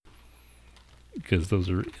because those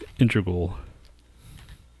are integral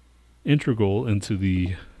into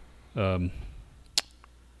the I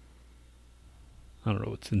don't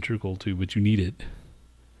know what's integral to, but you need it.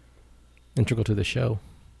 Integral to the show.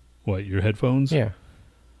 What, your headphones? Yeah.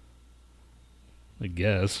 I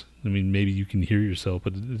guess. I mean, maybe you can hear yourself,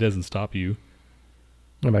 but it doesn't stop you.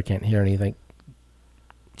 If I can't hear any like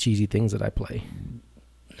cheesy things that I play.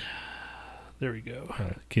 There we go.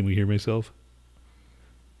 Right. Can we hear myself?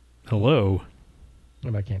 Hello?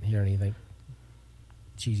 If I can't hear any like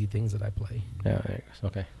cheesy things that I play. Yeah, there it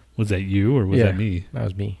goes. Okay. Was that you or was that me? That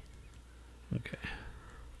was me. Okay.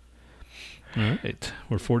 All right.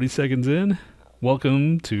 We're 40 seconds in.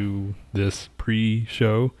 Welcome to this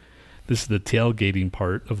pre-show. This is the tailgating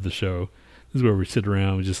part of the show. This is where we sit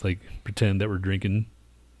around and just like pretend that we're drinking.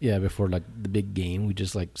 Yeah, before like the big game, we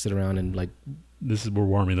just like sit around and like We're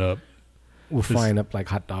warming up. We're frying up like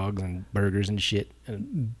hot dogs and burgers and shit.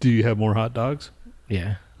 And do you have more hot dogs?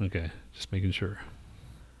 Yeah. Okay. Just making sure.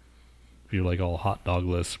 If you're like all hot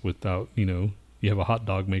dogless without, you have a hot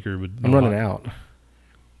dog maker. But I'm running out.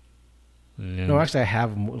 And no, actually I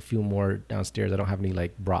have a few more downstairs. I don't have any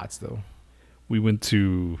like brats though. We went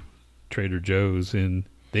to Trader Joe's and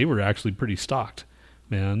they were actually pretty stocked,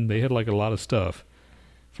 man. They had like a lot of stuff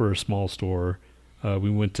for a small store. We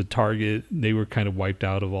went to Target. They were kind of wiped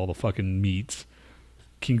out of all the fucking meats.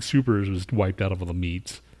 King Soopers was wiped out of all the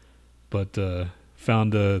meats. But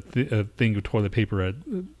found a thing of toilet paper at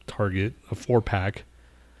Target, a 4-pack.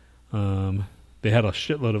 They had a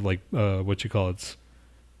shitload of like,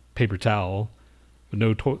 paper towel. But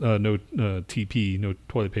no TP, no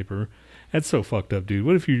toilet paper. That's so fucked up, dude.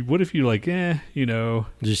 What if you like, Did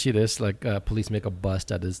you see this? Like, police make a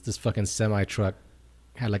bust at this fucking semi truck.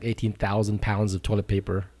 Had like 18,000 pounds of toilet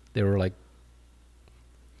paper. They were like...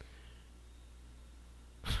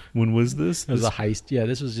 When was this? It was a heist. Yeah,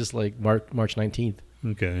 this was just like March 19th.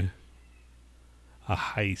 Okay. A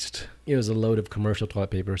heist. It was a load of commercial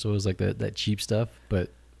toilet paper, so it was like that cheap stuff, but...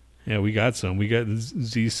 Yeah, we got some.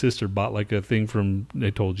 Z's sister bought like a thing from, I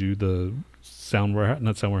told you, the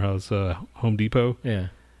Home Depot. Yeah.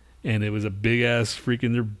 And it was a big ass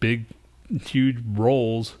they're big, huge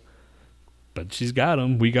rolls. But she's got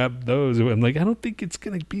them. We got those. I'm like, I don't think it's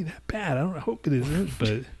going to be that bad. I hope it isn't,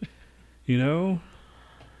 but,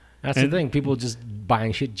 That's the thing. People just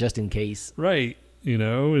buying shit just in case. Right.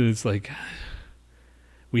 And it's like,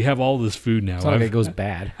 we have all this food now. It's not like it goes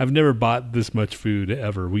bad. I've never bought this much food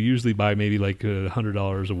ever. We usually buy maybe like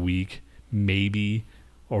 $100 a week, maybe,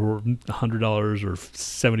 or $100 or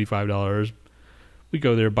 $75. We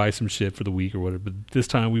go there, buy some shit for the week or whatever. But this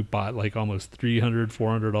time we bought like almost $300,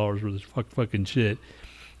 $400 worth of fucking shit.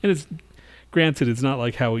 And it's, granted, it's not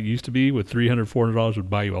like how it used to be with $300, $400 would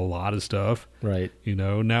buy you a lot of stuff. Right.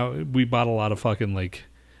 Now we bought a lot of fucking like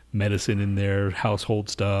medicine in there, household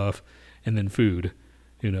stuff, and then food,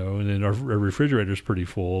 and then our refrigerator's pretty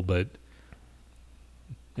full, but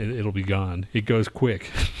it'll be gone. It goes quick.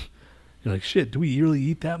 You're like, shit, do we really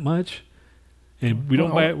eat that much? And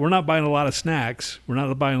we're not buying a lot of snacks. We're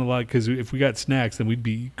not buying a lot because if we got snacks, then we'd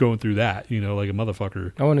be going through that, like a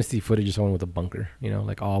motherfucker. I want to see footage of someone with a bunker,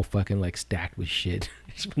 like all fucking like stacked with shit.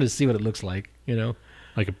 Just want to see what it looks like,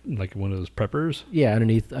 Like one of those preppers. Yeah,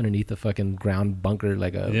 underneath the fucking ground bunker,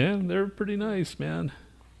 Yeah, they're pretty nice, man.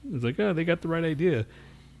 It's like, oh, they got the right idea.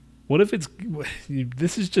 What if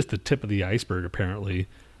this is just the tip of the iceberg? Apparently.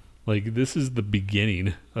 Like, this is the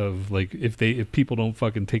beginning of, like, if people don't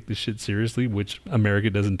fucking take this shit seriously, which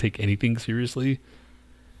America doesn't take anything seriously,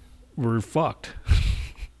 we're fucked.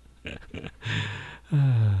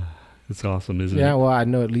 It's awesome, isn't it? Yeah, well, I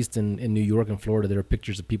know at least in New York and Florida, there are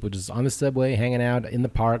pictures of people just on the subway, hanging out in the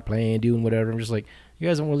park, playing, doing whatever. I'm just like, you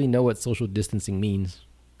guys don't really know what social distancing means,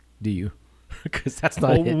 do you? Because that's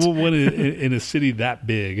not it. Well, when in a city that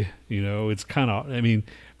big, it's kind of, I mean...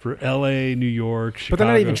 For L.A., New York, Chicago. But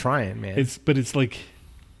they're not even trying, man. It's like,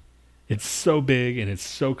 it's so big and it's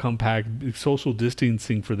so compact. Social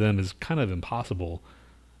distancing for them is kind of impossible.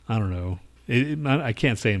 I don't know. I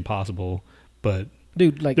can't say impossible, but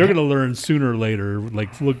dude, like they're going to learn sooner or later.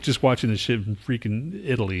 Like, look, just watching the shit from freaking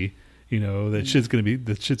Italy, that shit's going to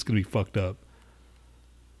be fucked up.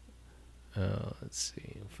 Let's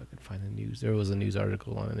see if I can find the news. There was a news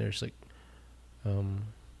article on it. There's like,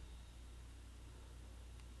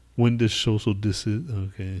 when does social distance?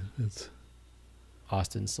 Okay, it's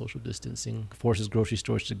Austin's social distancing forces grocery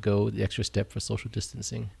stores to go the extra step for social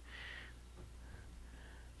distancing.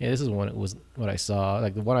 Yeah, this is what I saw.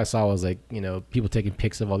 Like the one I saw was like, people taking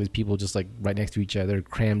pics of all these people just like right next to each other,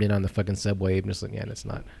 crammed in on the fucking subway. I'm just like, yeah, that's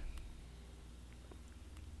not.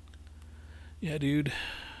 Yeah, dude.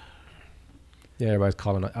 Yeah, everybody's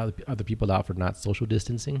calling other people out for not social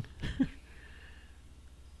distancing.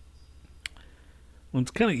 Well, it's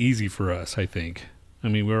kind of easy for us, I think. I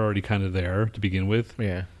mean, we're already kind of there to begin with.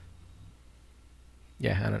 Yeah.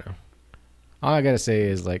 Yeah, I don't know. All I gotta say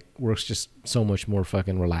is like work's just so much more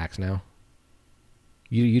fucking relaxed now.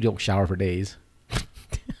 You don't shower for days.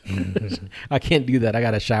 I can't do that. I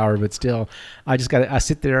got to shower, but still, I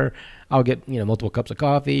sit there. I'll get, multiple cups of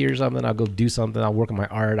coffee or something. I'll go do something. I'll work on my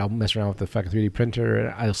art. I'll mess around with the fucking 3D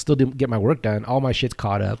printer. I'll still get my work done. All my shit's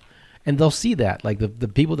caught up. And they'll see that. Like the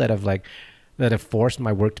people that have forced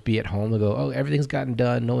my work to be at home, they'll go, oh, everything's gotten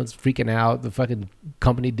done. No one's freaking out. The fucking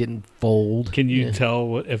company didn't fold. Can you tell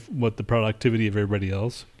what the productivity of everybody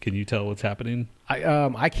else? Can you tell what's happening?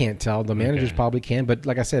 I can't tell. The managers probably can. But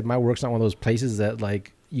like I said, my work's not one of those places that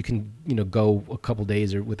like you can, go a couple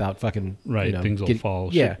days or without fucking, things will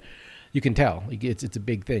fall. Yeah. You can tell it's a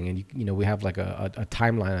big thing. And we have like a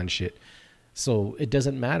timeline on shit. So it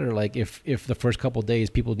doesn't matter like if the first couple of days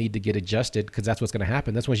people need to get adjusted because that's what's going to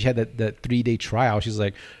happen. That's when she had that 3-day trial. She's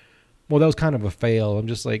like, well, that was kind of a fail. I'm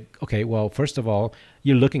just like, okay, well, first of all,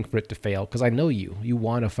 you're looking for it to fail because I know you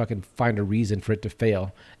want to fucking find a reason for it to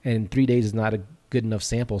fail. And 3 days is not a good enough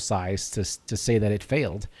sample size to say that it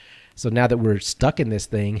failed. So now that we're stuck in this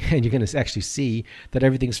thing and you're going to actually see that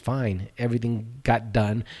everything's fine. Everything got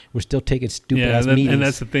done. We're still taking stupid ass meetings. And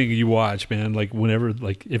that's the thing you watch, man. Like whenever,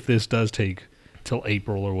 like if this does take till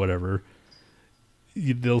April or whatever,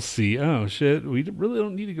 they'll see, oh shit, we really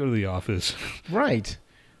don't need to go to the office. Right.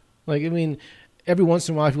 Like, I mean, every once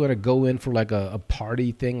in a while, if you want to go in for like a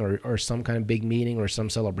party thing or some kind of big meeting or some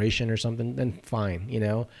celebration or something, then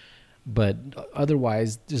fine, But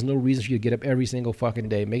otherwise, there's no reason for you to get up every single fucking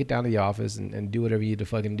day, make it down to the office and do whatever you need to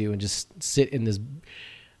fucking do and just sit in this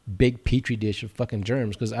big petri dish of fucking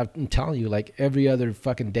germs. Because I'm telling you, like every other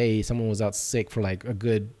fucking day, someone was out sick for like a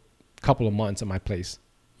good couple of months at my place,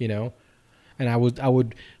 And I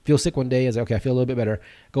would feel sick one day. I was like, okay, I feel a little bit better.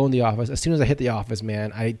 Go in the office. As soon as I hit the office,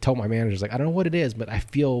 man, I told my managers, like, I don't know what it is, but I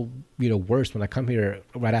feel, worse when I come here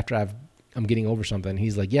right after I'm getting over something.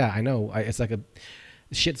 He's like, yeah, I know. It's like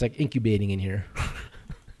shit's like incubating in here,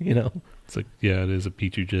 It's like, yeah, it is a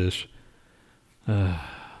petri dish. Man.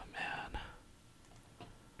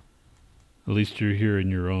 At least you're here in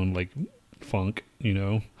your own, like, funk,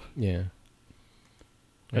 Yeah.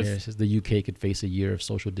 Yeah, it says the UK could face a year of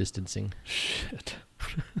social distancing. Shit.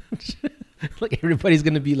 Like everybody's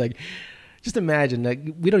going to be like, just imagine, like,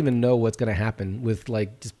 we don't even know what's going to happen with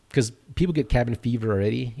like, just because people get cabin fever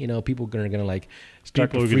already, people are going to like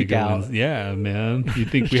start to freak out. Yeah, man. You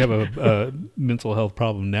think we have a mental health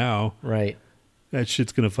problem now. Right. That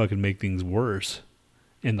shit's going to fucking make things worse.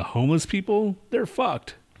 And the homeless people, they're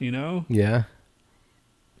fucked, Yeah.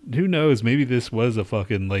 Who knows? Maybe this was a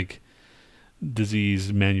fucking like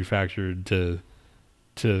disease manufactured to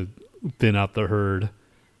thin out the herd.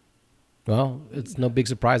 Well, it's no big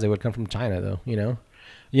surprise they would come from China, though. You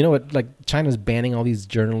know what? Like China's banning all these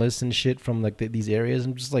journalists and shit from like these areas.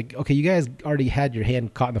 I'm just like, okay, you guys already had your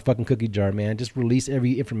hand caught in the fucking cookie jar, man. Just release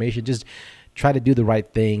every information. Just try to do the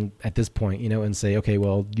right thing at this point, and say, okay,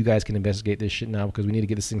 well, you guys can investigate this shit now because we need to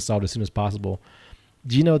get this thing solved as soon as possible.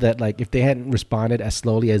 Do you know that like if they hadn't responded as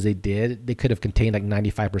slowly as they did, they could have contained like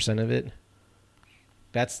 95% of it?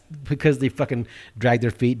 That's because they fucking dragged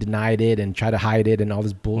their feet, denied it, and tried to hide it and all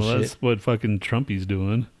this bullshit. Well, that's what fucking Trumpy's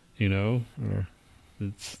doing, Yeah.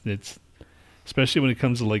 It's especially when it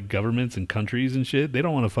comes to like governments and countries and shit. They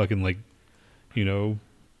don't want to fucking like,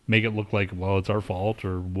 make it look like, well, it's our fault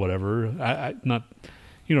or whatever. I not,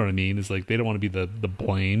 you know what I mean? It's like they don't want to be the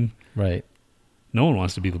blame. Right. No one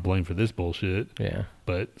wants to be the blame for this bullshit. Yeah.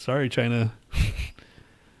 But sorry, China.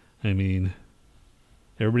 I mean,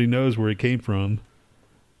 everybody knows where it came from.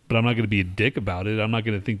 But I'm not going to be a dick about it. I'm not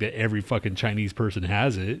going to think that every fucking Chinese person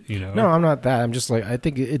has it, No, I'm not that. I'm just like, I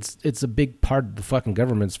think it's a big part of the fucking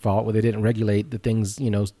government's fault where they didn't regulate the things,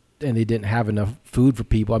 and they didn't have enough food for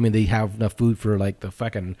people. I mean, they have enough food for like the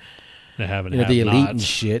fucking, they haven't the elite and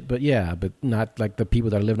shit. But yeah, but not like the people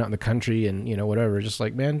that are living out in the country and, whatever. Just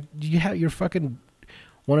like, man, you're fucking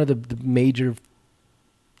one of the major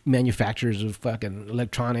manufacturers of fucking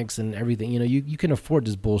electronics and everything. You can afford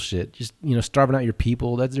this bullshit. Just starving out your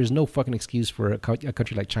people. There's no fucking excuse for a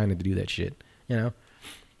country like China to do that shit.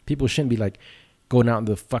 People shouldn't be like going out in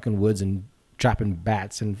the fucking woods and trapping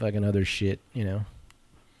bats and fucking other shit. Yeah,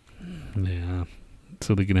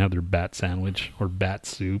 so they can have their bat sandwich or bat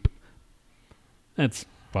soup. That's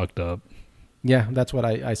fucked up. Yeah, that's what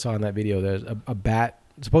I saw in that video. There's a bat.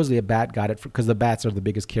 Supposedly a bat got it because the bats are the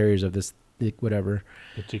biggest carriers of this whatever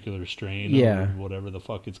particular strain, or whatever the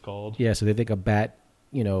fuck it's called. Yeah, so they think a bat,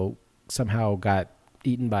 somehow got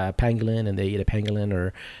eaten by a pangolin and they eat a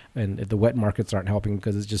pangolin, and if the wet markets aren't helping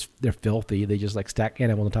because it's just they're filthy. They just like stack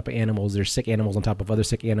animals on top of animals. There's sick animals on top of other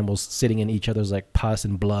sick animals sitting in each other's like pus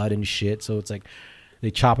and blood and shit. So it's like they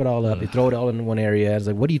chop it all up, they throw it all in one area. It's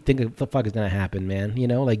like, what do you think the fuck is gonna happen, man? You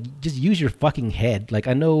know, like just use your fucking head. Like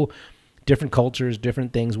I know different cultures,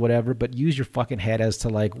 different things, whatever, but use your fucking head as to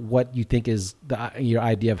like what you think is your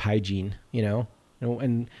idea of hygiene. You know,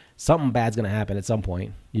 and something bad's gonna happen at some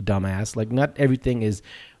point. You dumbass. Like not everything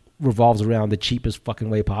revolves around the cheapest fucking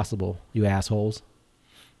way possible. You assholes.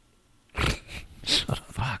 Shut up.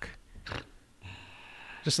 Fuck.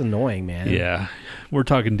 Just annoying, man. Yeah, we're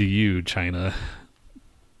talking to you, China.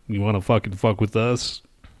 You want to fucking fuck with us?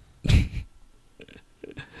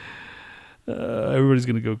 Everybody's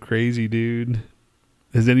gonna go crazy, dude.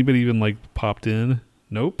 Has anybody even like popped in?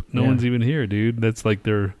 Nope, no one's even here, dude. That's like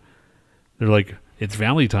they're like, it's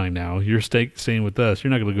family time now. You're staying with us.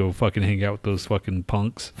 You're not gonna go fucking hang out with those fucking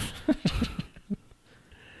punks.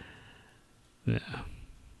 Yeah,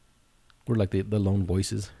 we're like the lone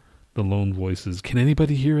voices. The lone voices. Can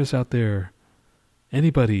anybody hear us out there?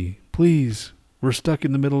 Anybody, please. We're stuck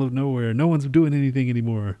in the middle of nowhere. No one's doing anything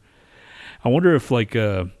anymore. I wonder if like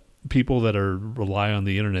people that rely on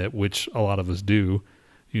the internet, which a lot of us do,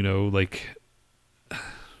 you know, like,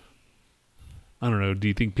 I don't know. Do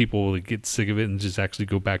you think people will like, get sick of it and just actually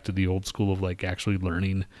go back to the old school of like actually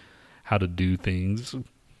learning how to do things?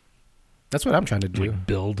 That's what I'm trying to do. Like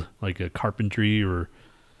build like a carpentry or...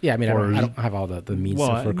 Yeah, I mean, I don't have all the means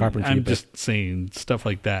for carpentry. I'm just saying stuff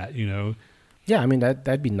like that, you know? Yeah, I mean,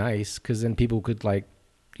 that'd be nice because then people could, like,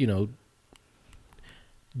 you know,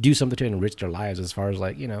 do something to enrich their lives as far as,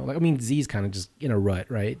 like, you know, like, I mean, Z's kind of just in a rut,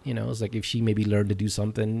 right? You know, it's like if she maybe learned to do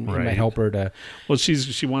something, it might help her to... Well,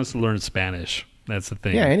 she wants to learn Spanish. That's the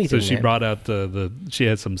thing. Yeah, anything, so she brought out she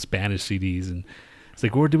had some Spanish CDs and it's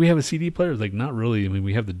like, well, do we have a CD player? It's like, not really. I mean,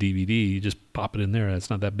 we have the DVD. You just pop it in there. It's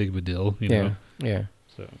not that big of a deal, you know? Yeah.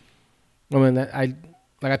 So, I mean,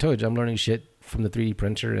 like I told you, I'm learning shit from the 3D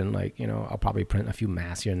printer, and like, you know, I'll probably print a few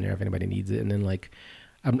masks here and there if anybody needs it, and then like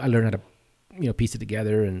I learn how to, you know, piece it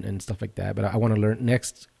together and stuff like that. But I want to learn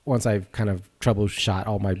next, once I've kind of troubleshot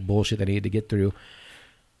all my bullshit that I needed to get through,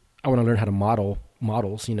 I want to learn how to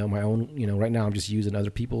models, you know, my own. You know, right now I'm just using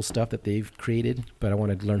other people's stuff that they've created, but I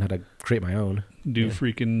want to learn how to create my own. Do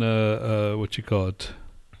freaking what you call it?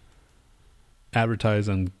 Advertise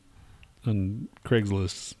on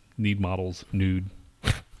Craigslist. Need models nude.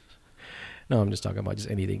 No, I'm just talking about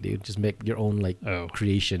just anything, dude. Just make your own like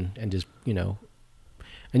creation and just, you know,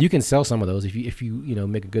 and you can sell some of those if you you know,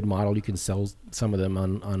 make a good model. You can sell some of them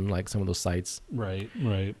on like some of those sites. Right.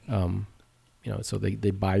 You know, so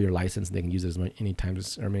they buy your license and they can use it as many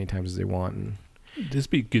times as they want. And this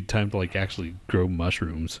be a good time to like actually grow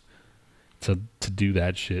mushrooms to do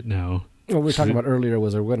that shit now. What we were talking about earlier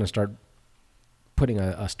was we're going to start putting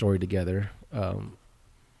a story together.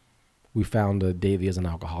 We found Davey as an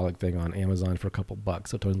alcoholic thing on Amazon for a couple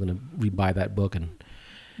bucks. So Tony's going to rebuy that book and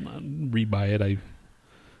rebuy it. I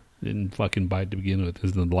didn't fucking buy it to begin with.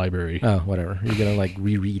 It's in the library. Oh, whatever. You're going to like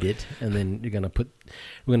reread it, and then we're going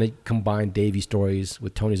to combine Davey's stories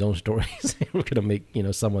with Tony's own stories. We're going to make, you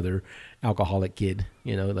know, some other alcoholic kid,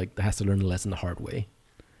 you know, like that has to learn the lesson the hard way.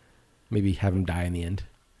 Maybe have him die in the end.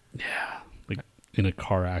 Yeah. Like in a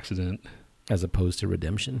car accident. As opposed to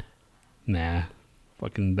redemption. Nah.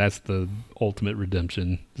 Fucking, that's the ultimate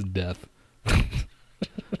redemption, is death. It's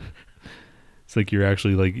like you're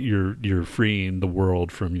actually like you're freeing the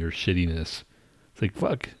world from your shittiness. It's like,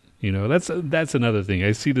 fuck, you know, that's another thing.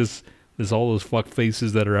 I see this all those fuck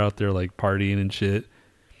faces that are out there like partying and shit.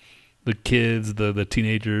 The kids, the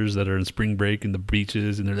teenagers that are in spring break in the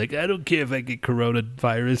beaches, and they're like, I don't care if I get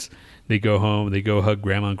coronavirus. They go home, they go hug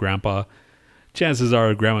grandma and grandpa. Chances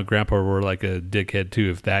are grandma and grandpa were like a dickhead too,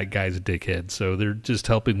 if that guy's a dickhead. So they're just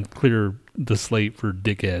helping clear the slate for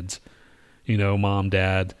dickheads. You know, mom,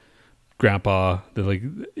 dad, grandpa. They're like,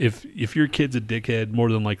 if your kid's a dickhead, more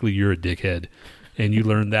than likely you're a dickhead. And you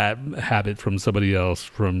learn that habit from somebody else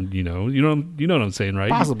from, you know what I'm saying, right?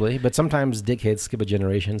 Possibly, but sometimes dickheads skip a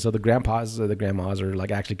generation. So the grandpas or the grandmas are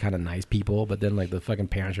like actually kind of nice people, but then like the fucking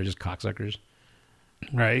parents are just cocksuckers.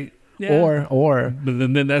 Right. Yeah. Or but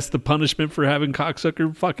then that's the punishment for having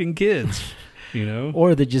cocksucker fucking kids, you know?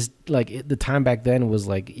 Or they just like the time back then was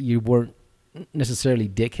like you weren't necessarily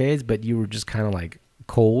dickheads, but you were just kind of like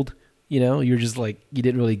cold, you know? You're just like, you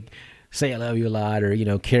didn't really say I love you a lot or, you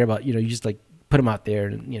know, care about, you know, you just like put them out there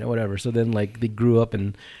and, you know, whatever. So then like they grew up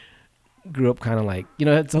kind of like, you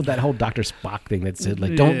know, it's that whole Dr. Spock thing that said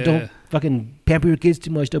like, don't fucking pamper your kids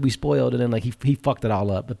too much, they'll be spoiled. And then like he fucked it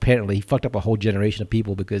all up. Apparently he fucked up a whole generation of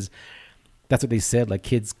people because That's what they said. Like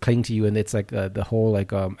kids cling to you, and it's like the whole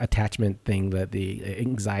like attachment thing, that the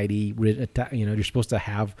anxiety. You're supposed to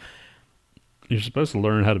have. You're supposed to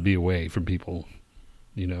learn how to be away from people.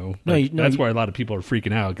 That's why a lot of people are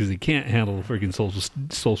freaking out, because they can't handle the freaking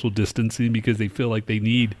social distancing, because they feel like they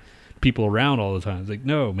need people around all the time. It's like,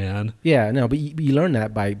 no, man. Yeah, no, but you learn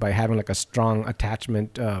that by having like a strong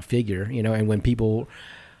attachment figure, and when people.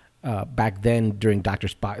 Back then, during Dr.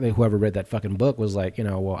 Spock, whoever read that fucking book was like,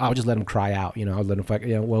 well, I'll just let him cry out. I'll let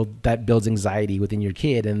him well, that builds anxiety within your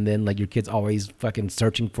kid. And then like your kid's always fucking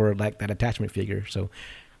searching for like that attachment figure. So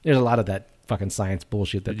there's a lot of that fucking science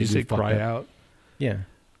bullshit that Did you say cry out? Yeah.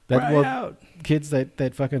 Cry out. Kids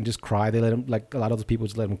that fucking just cry, they let them, like a lot of those people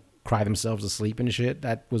just let them cry themselves to sleep and shit.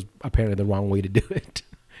 That was apparently the wrong way to do it.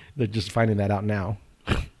 They're just finding that out now.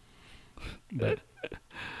 But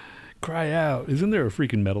cry out. Isn't there a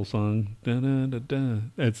freaking metal song? Da-da-da-da.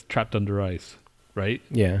 It's Trapped Under Ice, right?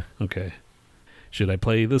 Yeah. Okay. Should I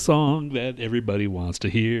play the song that everybody wants to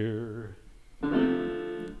hear?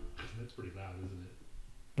 That's pretty loud, isn't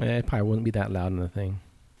it? It probably wouldn't be that loud in the thing.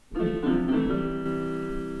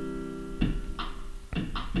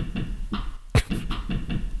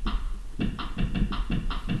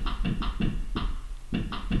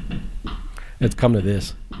 Let's come to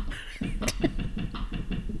this.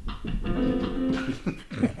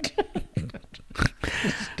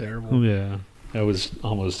 It's terrible. Yeah. That was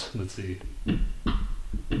almost, let's see.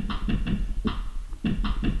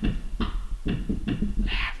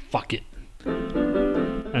 Fuck it.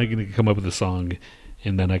 I'm going to come up with a song,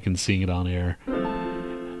 and then I can sing it on air.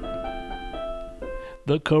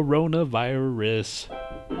 The coronavirus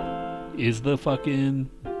is the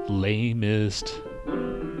fucking lamest.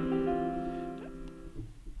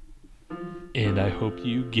 And I hope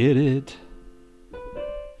you get it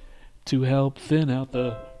to help thin out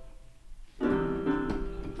the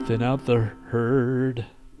herd.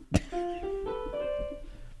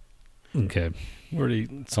 Okay. We're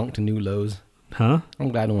already sunk to new lows. Huh? I'm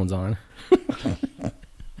glad no one's on.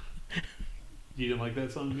 You didn't like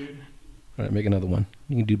that song, dude? All right, make another one.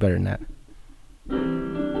 You can do better than that.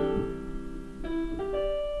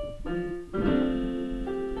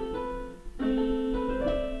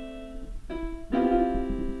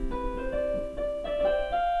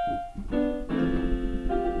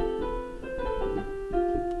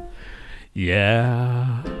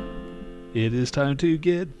 Yeah, it is time to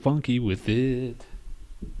get funky with it.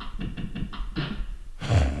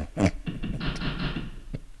 How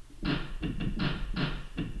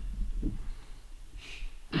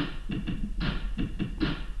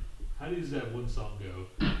does that one song go?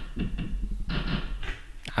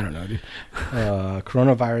 I don't know, dude.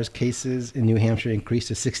 Coronavirus cases in New Hampshire increased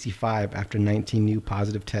to 65 after 19 new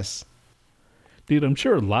positive tests. Dude, I'm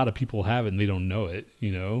sure a lot of people have it and they don't know it,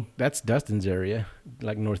 That's Dustin's area,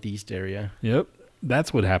 like northeast area. Yep.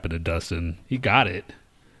 That's what happened to Dustin. He got it.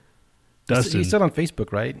 Dustin. He's still on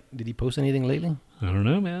Facebook, right? Did he post anything lately? I don't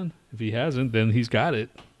know, man. If he hasn't, then he's got it.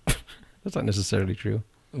 That's not necessarily true.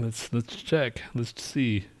 Let's check. Let's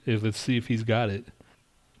see if he's got it.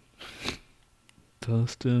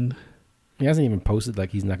 Dustin. He hasn't even posted like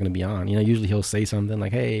he's not going to be on. Usually he'll say something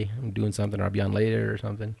like, "Hey, I'm doing something, or I'll be on later," or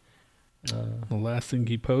something. The last thing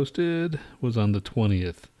he posted was on the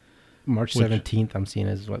 20th. March 17th, I'm seeing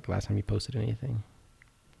as like the last time he posted anything.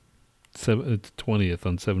 It's 20th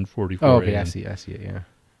on 7:44. Oh, okay, I see it. Yeah,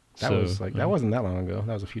 that that wasn't that long ago.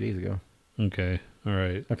 That was a few days ago. Okay, all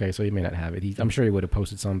right. Okay, so he may not have it. I'm sure he would have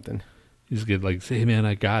posted something. He's good. Like, say, hey, man,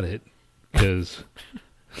 I got it, because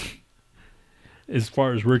as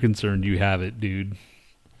far as we're concerned, you have it, dude.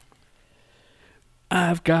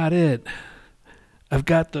 I've got it. I've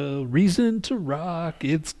got the reason to rock.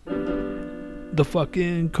 It's the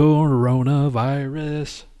fucking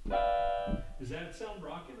coronavirus. Does that sound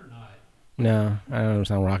rocking or not? No, I don't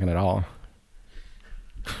sound rocking at all.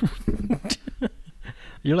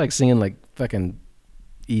 You're like singing like fucking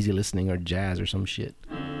easy listening or jazz or some shit.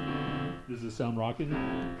 Does it sound rocking?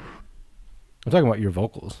 I'm talking about your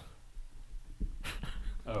vocals.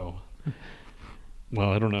 Oh.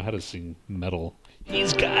 Well, I don't know how to sing metal.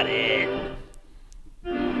 He's got it.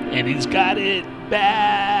 And he's got it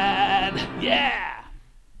bad. Yeah.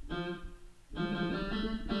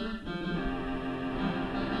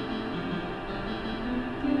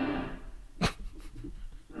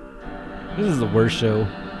 This is the worst show.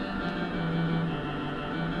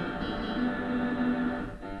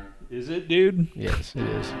 Is it, dude? Yes, it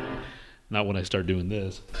is. Not when I start doing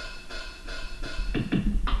this.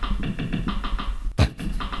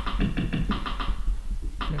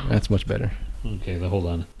 That's much better. Okay, hold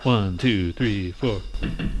on. 1, 2, 3, 4.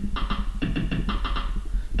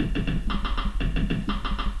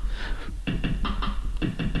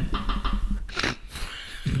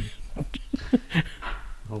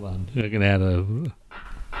 Hold on. I can add a...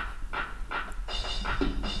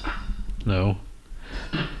 No.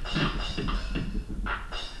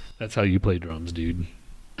 That's how you play drums, dude.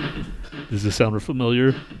 Does this sound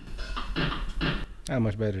familiar? How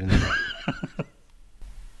much better than that?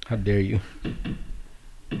 How dare you?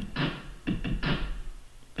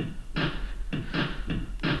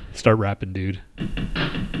 Start rapping, dude.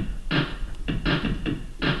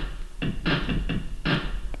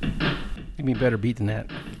 Give me a better beat than that.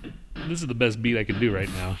 This is the best beat I can do right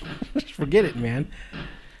now. Forget it, man.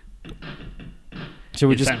 Should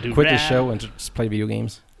we It's just time to quit this rap. show and just play video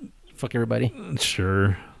games? Fuck everybody.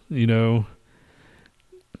 Sure. You know,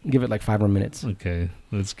 Give it like 5 more minutes. okay.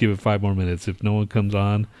 Let's give it 5 more minutes. If no one comes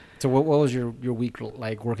on. So what was your week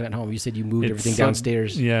like working at home? You said you moved It's everything some-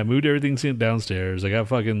 downstairs. Yeah, I moved everything downstairs. I got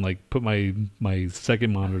fucking like put my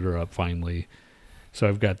second monitor up finally. So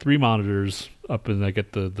I've got 3 monitors up, and I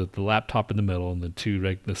got the laptop in the middle and the 2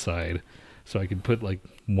 right in the side. So I can put like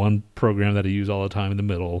one program that I use all the time in the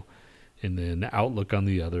middle, and then Outlook on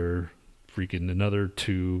the other, freaking another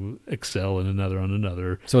 2, Excel and another on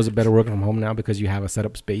another. So is it better working from home now because you have a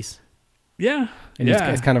setup space? Yeah. And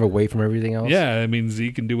yeah. it's kind of away from everything else? Yeah, I mean,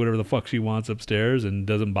 Z can do whatever the fuck she wants upstairs and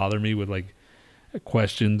doesn't bother me with like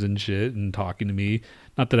questions and shit and talking to me.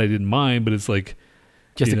 Not that I didn't mind, but it's like,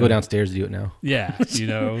 Just you to know, go downstairs to do it now. yeah, you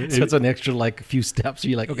know. So it's an extra like few steps.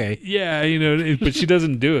 You're like, okay, Yeah, you know, but she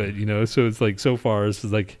doesn't do it, you know. So it's like, so far, it's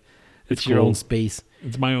like, it's your cool. own space,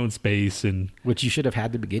 It's my own space, and which you should have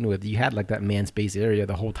had to begin with. You had like that man space area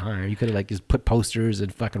the whole time. You could have like just put posters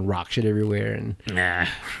and fucking rock shit everywhere. And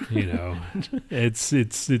you know, it's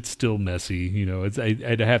still messy. You know,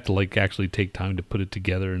 I'd have to like actually take time to put it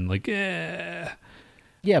together and like,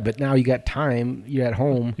 yeah, but now you got time. You're at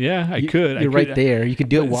home. yeah, I You- could. You're right there. You can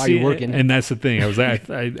do it while See, you're working. and that's the thing. I was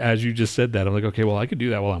as you just said that, I'm like, okay, well, I could do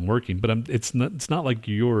that while I'm working, but it's not like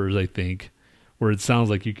yours, I think, where it sounds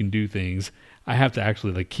like you can do things. I have to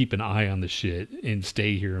actually like keep an eye on the shit and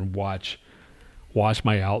stay here and watch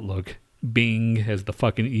my Outlook. Bing as the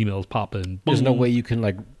fucking emails pop in. There's no Boom. way you can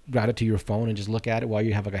like route it to your phone and just look at it while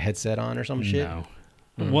you have like a headset on or some shit. No.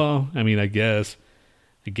 Well, I mean, I guess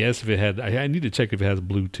if it had, I need to check if it has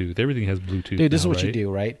Bluetooth. Everything has Bluetooth. Dude, this is now, what you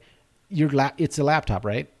right? do, right? It's a laptop,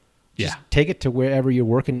 right? Just Yeah. take it to wherever you're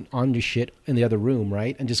working on your shit in the other room,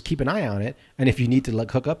 right? And just keep an eye on it. And if you need to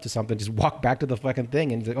like hook up to something, just walk back to the fucking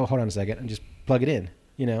thing and like, oh, hold on a second, and just plug it in.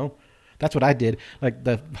 You know, that's what I did. Like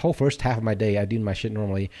the whole first half of my day, I do my shit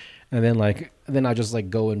normally, and then I'll just like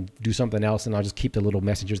go and do something else, and I'll just keep the little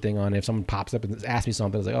messenger thing on. If someone pops up and asks me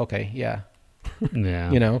something, it's like, okay, yeah,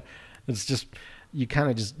 Yeah. you know, it's just. You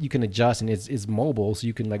kind of you can adjust, and it's mobile, so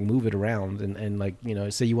you can like move it around and like, you know,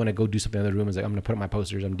 say you want to go do something in the other room. It's like, I'm going to put up my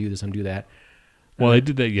posters. I'm going to do this. I'm going to do that. Well, I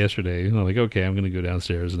did that yesterday. I'm like, okay, I'm going to go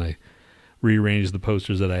downstairs, and I rearranged the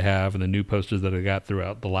posters that I have and the new posters that I got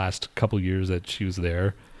throughout the last couple years that she was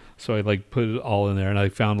there. So I like put it all in there, and I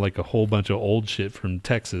found like a whole bunch of old shit from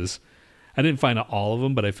Texas. I didn't find all of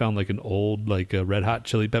them, but I found like an old like Red Hot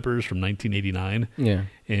Chili Peppers from 1989. Yeah.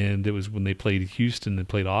 And it was when they played Houston and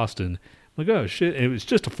played Austin. I'm like, oh shit, it was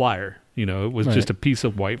just a flyer. You know, it was Right. just a piece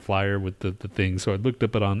of white flyer with the thing. So I looked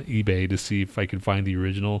up it on eBay to see if I could find the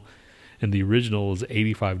original, and the original is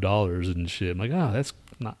 $85 and shit. I'm like, oh,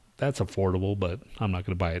 that's affordable, but I'm not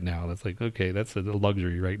going to buy it now. That's like, okay, that's a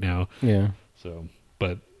luxury right now. Yeah. So,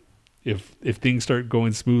 but if things start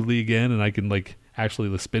going smoothly again and I can like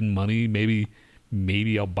actually spend money, maybe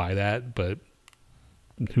I'll buy that, but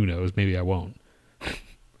who knows? Maybe I won't.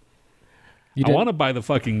 I want to buy the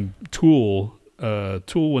fucking Tool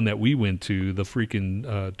one that we went to, the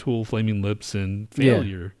freaking Tool Flaming Lips and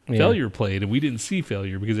Failure. Yeah. Failure played, and we didn't see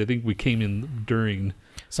Failure because I think we came in during.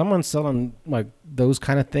 Someone's selling like those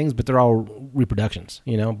kind of things, but they're all reproductions,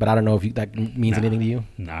 you know. But I don't know if that means anything to you.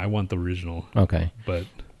 Nah, I want the original. Okay. But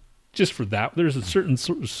just for that, there's a certain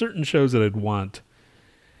shows that I'd want,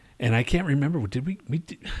 and I can't remember. Did we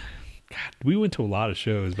did? God, we went to a lot of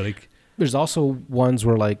shows, but There's also ones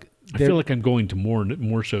where like I feel like I'm going to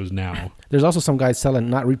more shows now. there's also some guys selling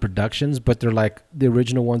not reproductions, but they're like the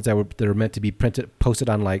original ones that are meant to be posted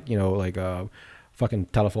on like, you know, like fucking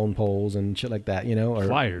telephone poles and shit like that, you know, or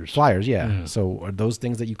Flyers, yeah. So are those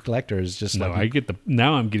things that you collect, or is just no, like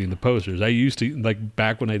now I'm getting the posters. I used to, like,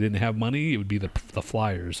 back when I didn't have money, it would be the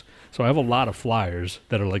flyers. So I have a lot of flyers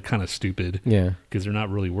that are like kind of stupid, yeah. because they're not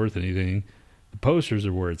really worth anything. The posters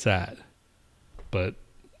are where it's at, but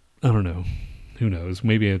I don't know. Who knows?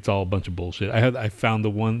 Maybe it's all a bunch of bullshit. I found the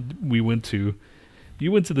one we went to.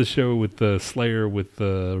 You went to the show with the Slayer with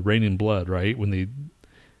the Rain in Blood, right? When they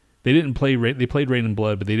They didn't play. They played Rain and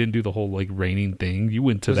Blood, but they didn't do the whole like raining thing. You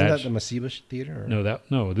went to Wasn't that. that the Masiba Theater? Or?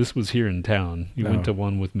 No. This was here in town. You went to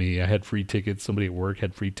one with me. I had free tickets. Somebody at work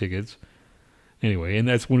had free tickets. Anyway, and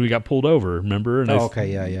that's when we got pulled over. Remember? And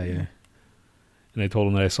Okay, yeah. And I told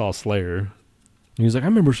him that I saw Slayer. And he was like, "I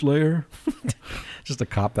remember Slayer." Just a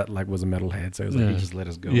cop that like was a metalhead, so he was like, he just let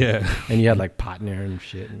us go. Yeah. And you had like pot in there and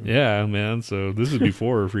shit. And Yeah, man. So this is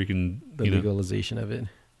before freaking the legalization of it.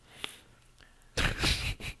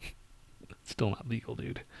 Still not legal,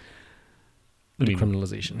 dude.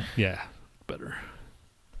 Criminalization. Yeah, better.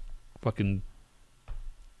 Fucking.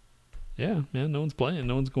 Yeah, man. No one's playing.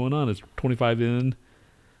 No one's going on. It's 25 in.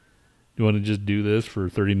 You want to just do this for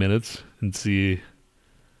 30 minutes and see,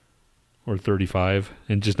 or 35,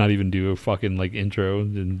 and just not even do a fucking like intro,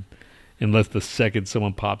 and unless the second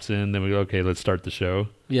someone pops in, then we go, okay, let's start the show.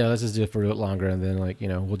 Yeah, let's just do it for a little longer, and then like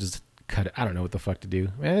we'll just cut it. I don't know what the fuck to do.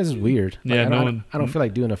 Man, this is weird. Like, Yeah, I don't feel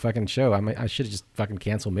like doing a fucking show. I should have just fucking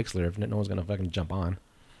canceled Mixler if no one's gonna fucking jump on.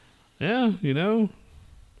 Yeah,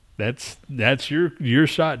 that's your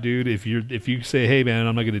shot, dude. If you say, hey man,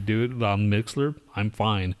 I'm not gonna do it on Mixler, I'm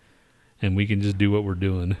fine, and we can just do what we're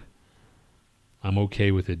doing. I'm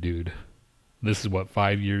okay with it, dude. This is what,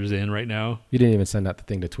 5 years in right now. You didn't even send out the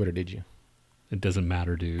thing to Twitter, did you? It doesn't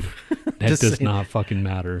matter, dude. That does not fucking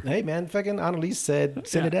matter. Hey man, fucking Annalise said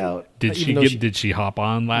send it out. Did she hop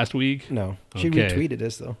on last week? No, she Okay. retweeted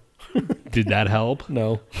us though. Did that help?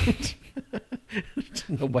 No,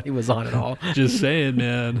 nobody was on at all. Just saying,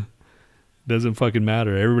 man. Doesn't fucking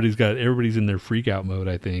matter. Everybody's in their freak out mode,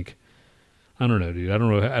 I think. I don't know, dude. I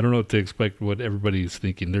don't know what to expect. What everybody's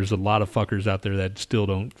thinking. There's a lot of fuckers out there that still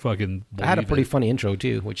don't fucking believe I had a pretty it. funny intro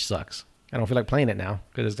too, which sucks. I don't feel like playing it now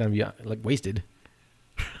because it's gonna be like wasted.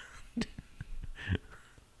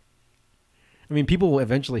 I mean, people will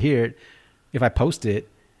eventually hear it if I post it,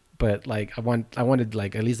 but like I wanted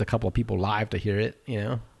like at least a couple of people live to hear it.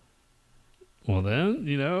 Well,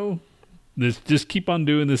 then just keep on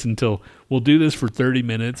doing this until we'll do this for 30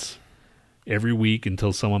 minutes every week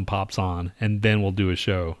until someone pops on, and then we'll do a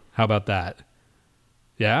show. How about that?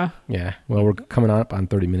 Yeah? Yeah. Well, we're coming up on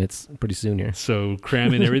 30 minutes pretty soon here. So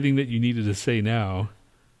cram in everything that you needed to say now.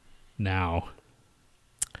 You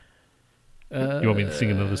want me to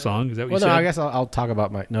sing another song? Is that what you said? Well, no, I guess I'll talk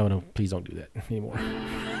about my... No, please don't do that anymore.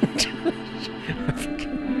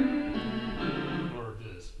 Or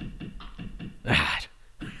this.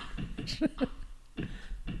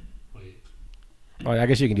 Wait. Oh, I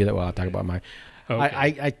guess you can do that while I talk about my...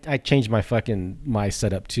 Okay. I changed my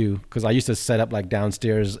setup too, because I used to set up like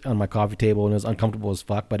downstairs on my coffee table and it was uncomfortable as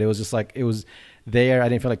fuck, but it was just like it was there. I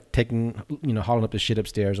didn't feel like hauling up the shit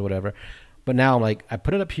upstairs or whatever. But now I'm like, I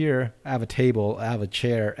put it up here, I have a table, I have a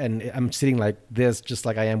chair, and I'm sitting like this just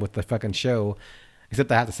like I am with the fucking show,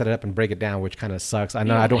 except I have to set it up and break it down, which kind of sucks. I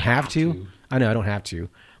know I don't have to. I know I don't have to.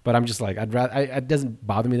 But I'm just like, I'd rather, it doesn't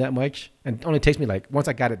bother me that much. And it only takes me like, once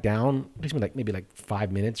I got it down, it takes me like maybe like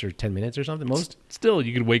 5 minutes or 10 minutes or something most. Still,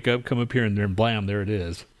 you could wake up, come up here, and then blam, there it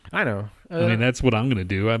is. I know. I mean, that's what I'm going to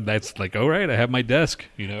do. That's like, all right, I have my desk,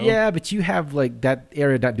 Yeah, but you have like that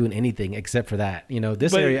area not doing anything except for that.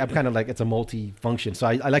 This area, I'm kind of like, it's a multi-function. So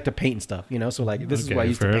I like to paint and stuff, So like, this is why I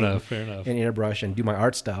used to paint fair enough. and airbrush and do my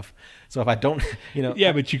art stuff. So if I don't,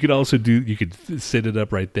 Yeah, but you could also you could sit it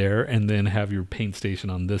up right there and then have your paint station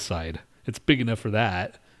on this side. It's big enough for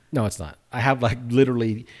that. No, it's not. I have like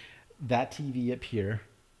literally that TV up here.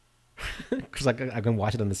 Because I can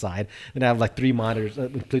watch it on the side. Then I have like 3 monitors,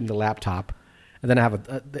 including the laptop. And then I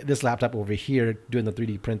have this laptop over here doing the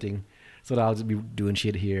 3D printing. So that I'll just be doing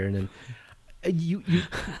shit here. And then you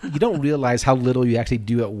don't realize how little you actually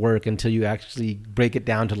do at work until you actually break it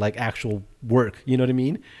down to like actual work. You know what I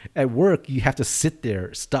mean? At work, you have to sit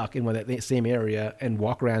there stuck in that same area and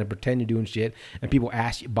walk around and pretend you're doing shit. And people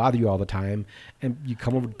bother you all the time. And you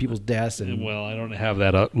come over to people's desks. And well, I don't have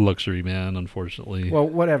that luxury, man, unfortunately. Well,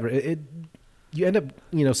 whatever. You end up,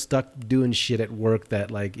 stuck doing shit at work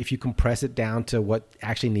that like if you compress it down to what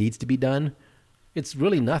actually needs to be done, it's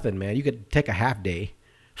really nothing, man. You could take a half day.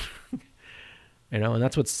 And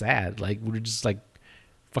that's what's sad. Like we're just like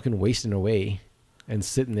fucking wasting away and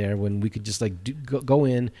sitting there when we could just like go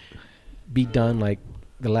in, be done like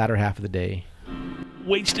the latter half of the day.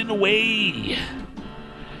 Wasting away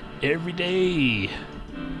every day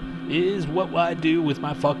is what I do with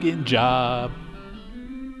my fucking job.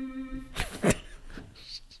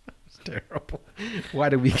 It's terrible. Why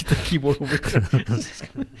did we get the keyboard over there?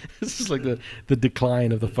 This is like the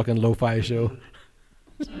decline of the fucking lo-fi show.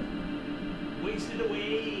 Wasted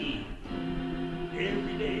away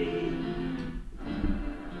every day.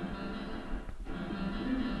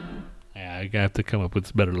 Yeah, I have to come up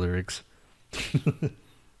with better lyrics.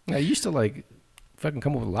 Yeah, you used to like fucking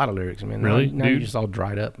come up with a lot of lyrics, man. Really? Now you're just all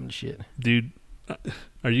dried up and shit. Dude,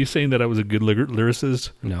 are you saying that I was a good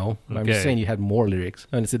lyricist? No, Okay. I'm just saying you had more lyrics.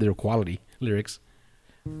 I said they were quality lyrics.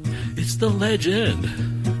 It's the legend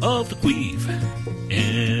of the queef,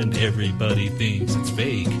 and everybody thinks it's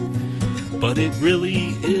fake. But it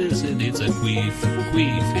really isn't. It's a queef,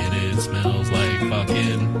 and it smells like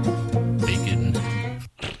fucking bacon.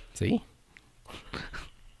 See?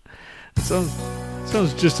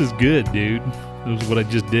 Sounds just as good, dude. That was what I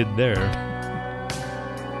just did there.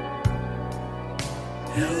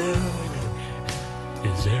 Hello,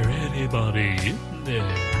 is there anybody in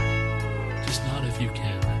there? Just not if you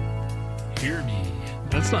can hear me.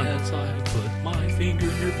 That's not... As I put my finger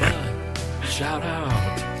in your butt. Shout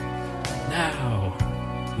out. Now,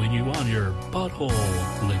 when you want your butthole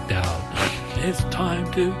licked out, it's time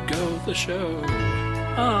to go the show.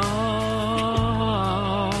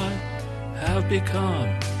 I have become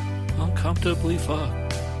uncomfortably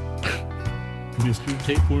fucked. Mr.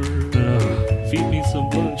 Tapeworm, feed me some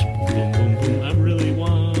lunch. Boom, boom, boom. I really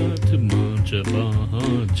want to munch a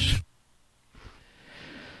bunch.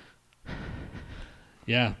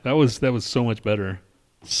 Yeah, that was so much better.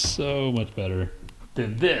 So much better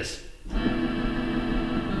than this.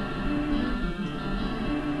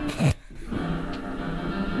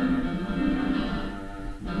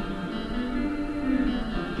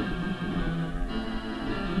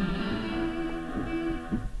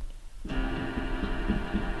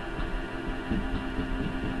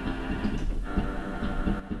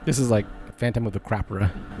 This is like Phantom of the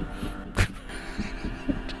Crapera.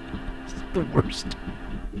 It's the worst.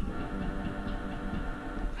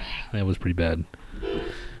 That was pretty bad.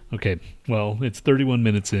 Okay, well, it's 31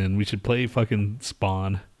 minutes in. We should play fucking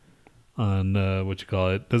Spawn on,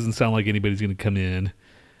 Doesn't sound like anybody's going to come in.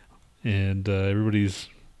 And everybody's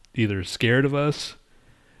either scared of us,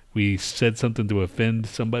 we said something to offend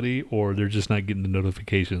somebody, or they're just not getting the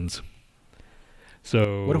notifications.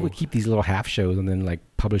 So What if we keep these little half shows and then like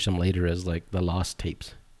publish them later as like the lost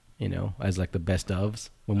tapes, as like the best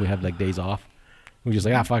ofs when we have like days off? We're just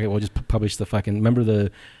like, fuck it, we'll just publish the fucking, remember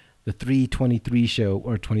the 323 show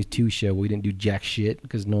or 22 show, we didn't do jack shit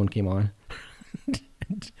because no one came on.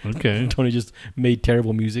 Okay. Tony just made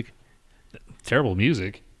terrible music. Terrible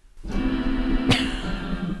music?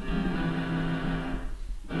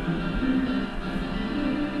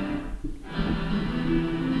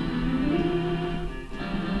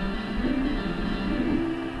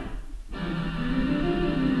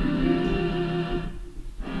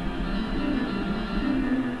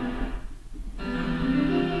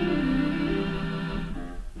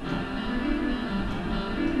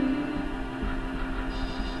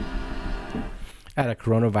 I had a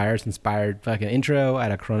coronavirus inspired fucking intro. I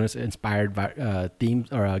had a corona inspired theme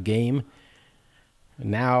or a game.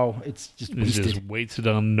 And now it's just It's wasted. just wasted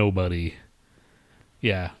on nobody.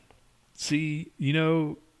 Yeah. See,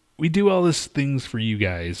 we do all these things for you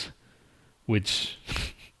guys, which,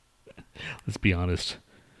 let's be honest,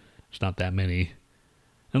 there's not that many.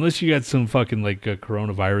 Unless you got some fucking like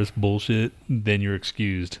coronavirus bullshit, then you're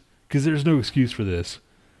excused. Because there's no excuse for this.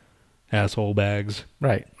 Asshole bags.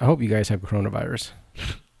 Right. I hope you guys have coronavirus.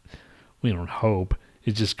 We don't hope.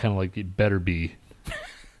 It's just kind of like it better be.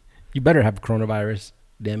 You better have coronavirus.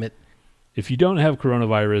 Damn it. If you don't have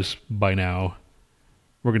coronavirus by now,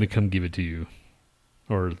 we're going to come give it to you.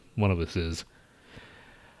 Or one of us is.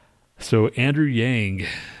 So Andrew Yang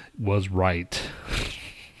was right.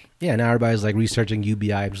 Yeah, now everybody's like researching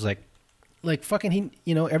UBI. I'm just like fucking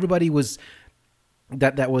everybody was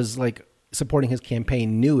that was like supporting his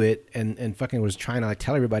campaign knew it and fucking was trying to like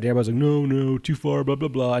tell everybody. Everybody's like, no, too far, blah, blah,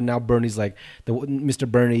 blah. And now Bernie's like, Mr.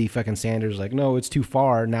 Bernie fucking Sanders like, no, it's too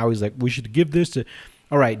far. Now he's like, we should give this to,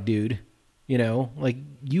 all right, dude. Like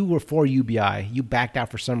you were for UBI. You backed out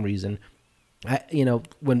for some reason.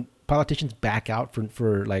 When politicians back out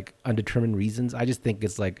for like undetermined reasons, I just think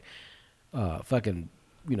it's like fucking,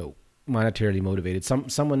 monetarily motivated.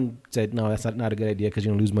 Someone said, no, that's not a good idea because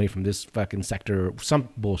you're gonna lose money from this fucking sector or some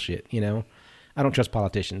bullshit. I don't trust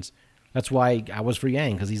politicians. That's why I was for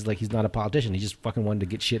Yang, because he's not a politician. He just fucking wanted to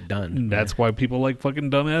get shit done. That's why people like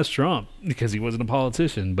fucking dumbass Trump, because he wasn't a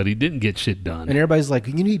politician, but he didn't get shit done. And everybody's like,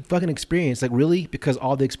 you need fucking experience. Like, really? Because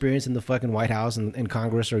all the experience in the fucking White House and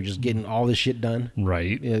Congress are just getting all this shit done?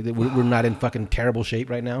 Right. We're not in fucking terrible shape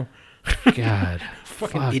right now? God.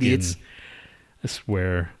 fucking idiots. I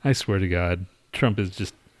swear to God, Trump is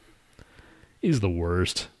just, he's the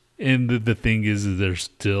worst. And the thing is there's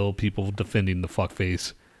still people defending the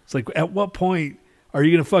fuckface. It's like, at what point are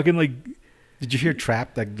you going to fucking like Did you hear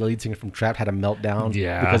Trapped? Like the lead singer from Trapped had a meltdown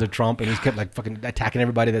because of Trump, and he kept like fucking attacking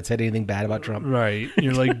everybody that said anything bad about Trump. Right.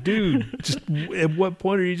 You're like, dude, just at what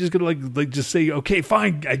point are you just gonna like just say, okay,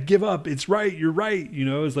 fine, I give up. It's right. You're right. You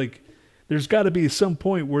know, it's like there's got to be some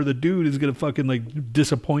point where the dude is gonna fucking like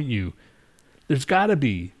disappoint you. There's got to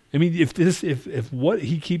be. I mean, if what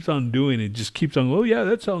he keeps on doing, it just keeps on. Oh yeah,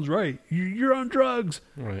 that sounds right. You're on drugs.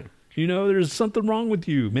 Right. You know, there's something wrong with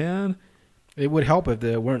you, man. It would help if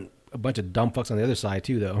there weren't a bunch of dumb fucks on the other side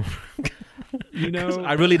too, though. You know,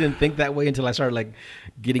 I really didn't think that way until I started like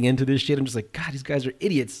getting into this shit. I'm just like, God, these guys are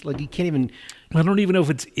idiots. Like you can't even. I don't even know if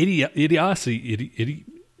it's idiocy.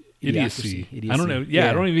 I don't know. Yeah,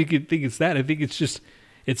 I don't even think it's that. I think it's just.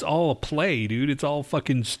 It's all a play, dude. It's all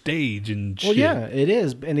fucking stage and shit. Well, yeah, it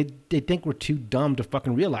is. And they think we're too dumb to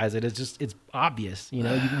fucking realize it. It's obvious. You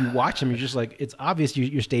know, you watch them, you're just like, it's obvious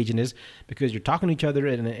you're staging this because you're talking to each other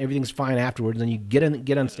and everything's fine afterwards. And you get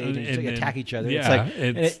on stage and you attack each other. Yeah,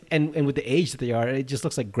 it's like, and with the age that they are, it just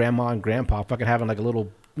looks like grandma and grandpa fucking having like a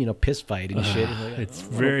little, piss fight and shit. Like, it's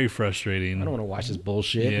very frustrating. I don't want to watch this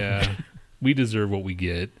bullshit. Yeah. We deserve what we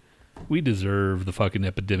get. We deserve the fucking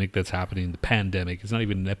epidemic that's happening. The pandemic. It's not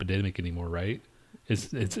even an epidemic anymore, right?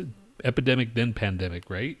 It's an epidemic then pandemic,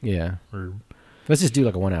 right? Yeah. Or let's just do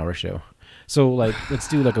like a 1 hour show. So like let's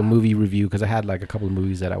do like a movie review because I had like a couple of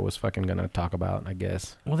movies that I was fucking gonna talk about. I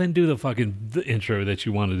guess. Well, then do the intro that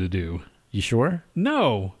you wanted to do. You sure?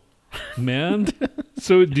 No, man.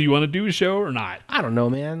 So do you want to do a show or not? I don't know,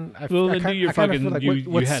 man. Then do your fucking. Like,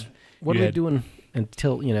 what are we doing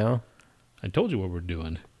until I told you what we're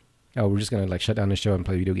doing. Oh, we're just gonna like shut down the show and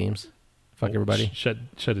play video games. Fuck everybody. Shut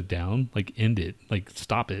it down. Like end it. Like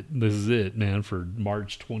stop it. This is it, man. For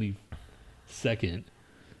March 22nd.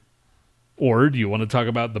 Or do you want to talk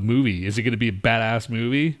about the movie? Is it going to be a badass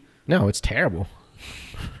movie? No, it's terrible.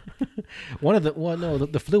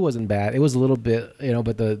 The flu wasn't bad. It was a little bit,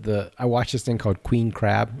 but I watched this thing called Queen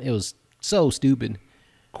Crab. It was so stupid.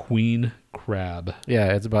 Queen Crab.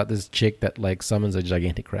 Yeah, it's about this chick that like summons a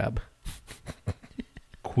gigantic crab.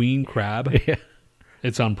 Queen Crab? Yeah.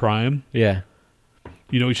 It's on Prime? Yeah.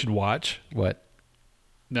 You know what you should watch? What?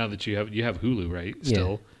 Now that you have Hulu, right? Still.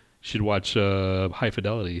 Yeah. You should watch High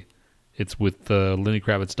Fidelity. It's with Lenny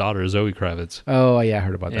Kravitz's daughter, Zoe Kravitz. Oh, yeah, I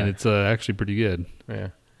heard about that. And it's actually pretty good. Yeah.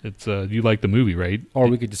 It's you like the movie, right? Or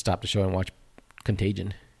we could just stop the show and watch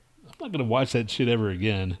Contagion. I'm not going to watch that shit ever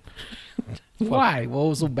again. Why? What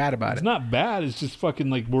was so bad about it? It's not bad. It's just fucking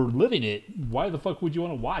like we're living it. Why the fuck would you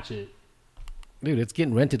want to watch it? Dude, it's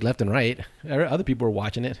getting rented left and right. Other people are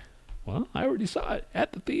watching it. Well, I already saw it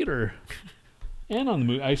at the theater. And on the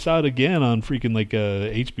movie. I saw it again on freaking like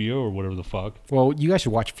HBO or whatever the fuck. Well, you guys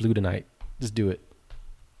should watch Flu tonight. Just do it.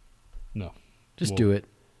 No. Just do it.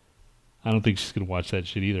 I don't think she's going to watch that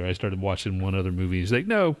shit either. I started watching one other movie. She's like,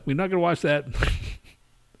 no, we're not going to watch that.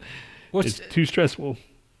 It's too stressful.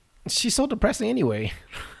 She's so depressing anyway.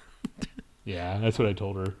 Yeah, that's what I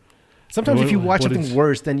told her. Sometimes if you watch something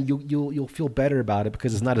worse, then you'll feel better about it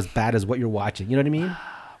because it's not as bad as what you're watching. You know what I mean?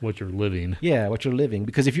 What you're living. Yeah, what you're living.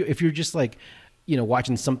 Because if you're just like,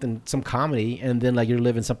 watching some comedy and then like you're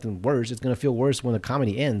living something worse, it's gonna feel worse when the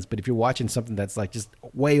comedy ends. But if you're watching something that's like just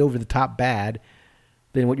way over the top bad,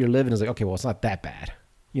 then what you're living is like, okay, well, it's not that bad.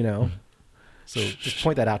 So just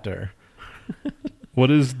point that out to her.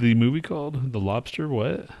 What is the movie called? The Lobster?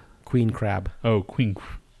 What? Queen Crab. Oh, Queen.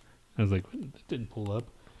 I was like, it didn't pull up.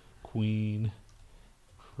 Queen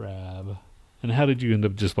Crab. And how did you end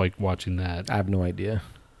up just like watching that? I have no idea.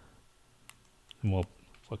 And well,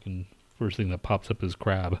 fucking first thing that pops up is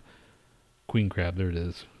crab. Queen Crab, there it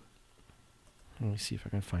is. Let me see if I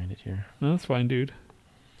can find it here. No, that's fine, dude.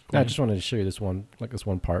 I just wanted to show you this one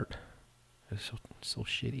part. It's so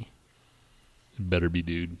shitty. It better be,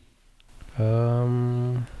 dude.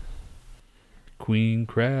 Queen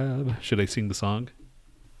Crab. Should I sing the song?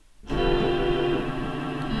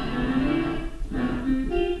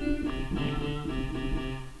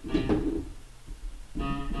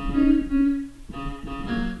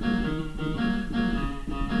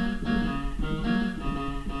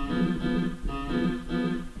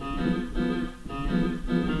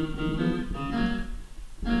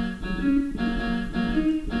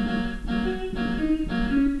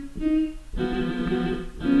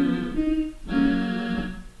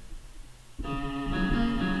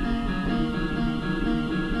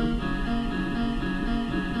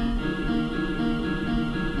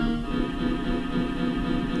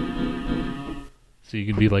 So you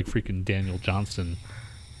could be like freaking Daniel Johnston.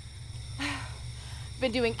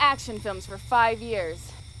 Been doing action films for 5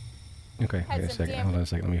 years. Okay, wait a second. Hold on a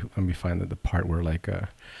second. Let me find the part where like.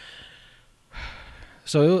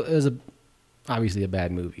 So it was obviously a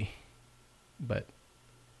bad movie. but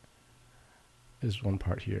there's one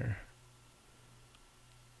part here.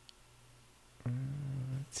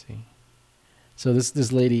 Let's see. So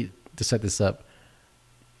this lady, to set this up,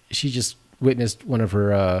 she just witnessed one of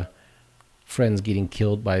her friends getting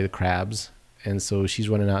killed by the crabs, and so she's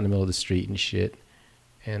running out in the middle of the street and shit.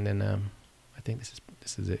 And then I think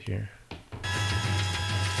this is it here.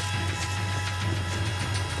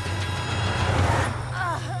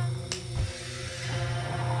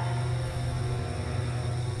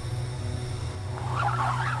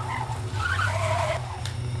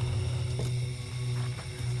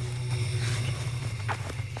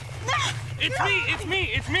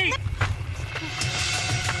 It's me!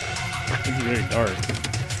 This is very dark.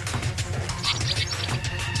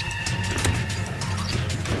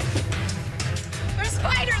 There's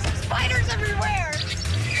spiders everywhere!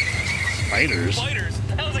 Spiders? Spiders!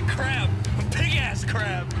 That was a crab! A big-ass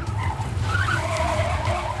crab!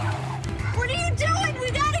 What are you doing?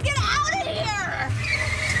 We gotta get out of here!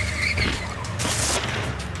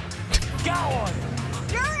 Got one!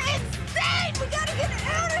 You're insane! We gotta get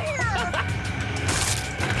out of here!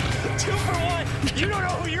 2 for 1! You don't know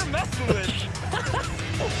who you're messing with!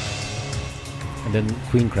 And then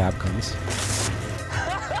Queen Crab comes.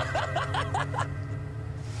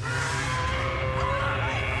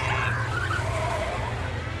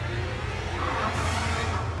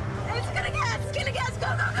 It's gonna gas, go,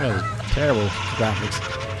 go, go! That was terrible graphics.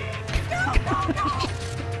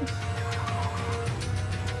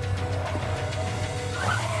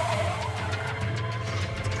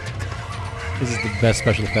 This is the best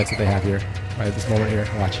special effects that they have here. Right at this moment here.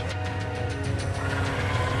 Watch.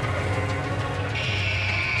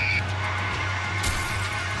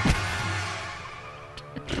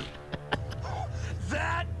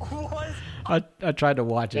 That was... I tried to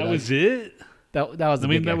watch it. That was it? That was the I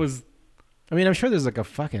mean, big that guy. was... I mean, I'm sure there's like a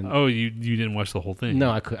fucking... Oh, you didn't watch the whole thing?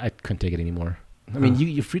 No, I couldn't take it anymore. I mean,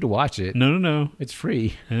 you're free to watch it. No. It's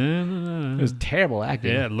free. No. It was terrible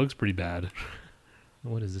acting. Yeah, it looks pretty bad.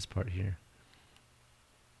 What is this part here?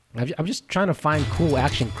 I'm just trying to find cool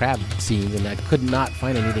action crab scenes, and I could not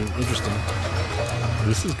find anything interesting.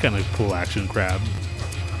 This is kind of cool action crab.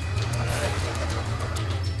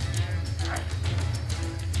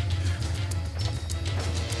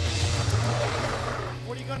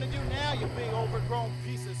 What are you gonna do now, you big overgrown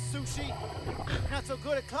piece of sushi? Not so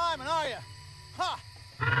good at climbing, are you? Ha!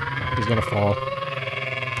 He's gonna fall.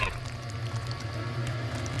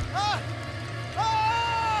 Ah! Ah!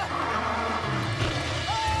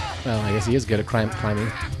 Well, I guess he is good at climbing.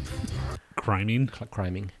 Criming?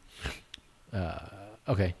 Criming.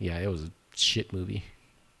 Okay, yeah, it was a shit movie.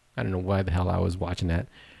 I don't know why the hell I was watching that.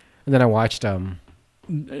 And then I watched So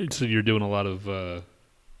you're doing a lot of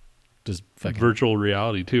just fucking virtual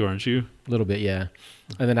reality too, aren't you? a little bit, yeah.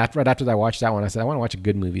 And then right after I watched that one, I said I want to watch a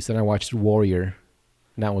good movie. So then I watched Warrior,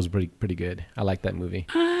 and that was pretty good. I like that movie.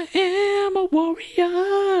 I am a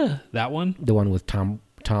warrior. That one? The one with Tom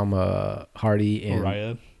Hardy and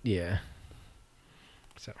Mariah. yeah.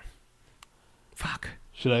 So, fuck.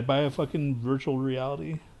 Should I buy a fucking virtual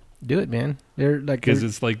reality? Do it, man. They're like, Because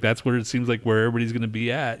it's like that's where it seems like where everybody's gonna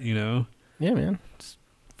be at, you know? yeah, man. It's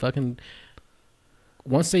fucking.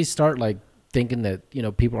 Once they start like thinking that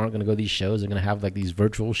people aren't gonna go to these shows, they're gonna have like these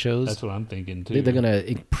virtual shows. That's what I'm thinking too. They're gonna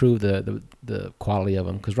improve the quality of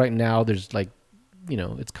them, because right now there's like,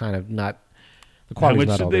 it's kind of not. The quality's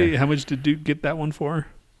not all there. How much did Duke get that one for?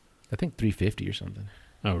 I think $350 or something.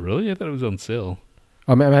 Oh, really? I thought it was on sale.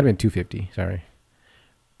 Oh, it might have been $250. Sorry.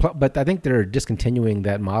 But I think they're discontinuing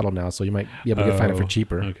that model now, so you might be able to find it for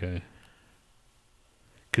cheaper. Okay.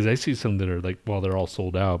 Because I see some that are like, well, they're all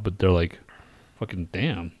sold out, but they're like, fucking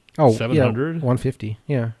damn. Oh, 700? Yeah, $150.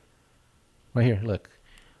 Yeah. Right here, look.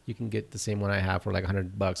 You can get the same one I have for like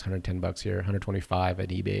 $100, $110 here, $125 at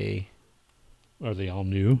eBay. Are they all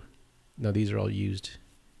new? No, these are all used.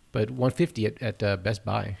 But $150 at Best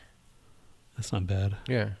Buy. That's not bad.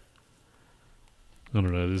 Yeah. I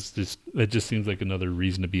don't know. It just seems like another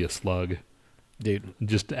reason to be a slug. Dude.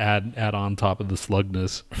 Just add on top of the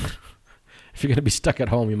slugness. If you're going to be stuck at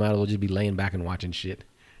home, you might as well just be laying back and watching shit.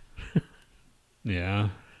 Yeah.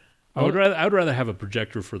 I would rather have a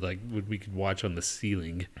projector for like what we could watch on the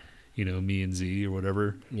ceiling, me and Z or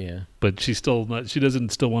whatever. Yeah. But she doesn't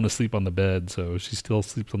still want to sleep on the bed, so she still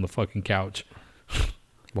sleeps on the fucking couch.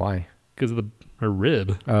 Why? Because of her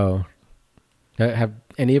rib. Oh. Have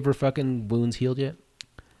any of her fucking wounds healed yet?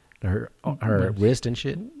 Her wrist and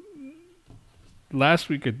shit? Last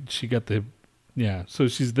week she got so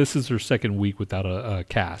this is her second week without a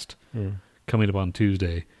cast. Coming up on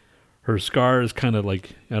Tuesday. Her scar is kind of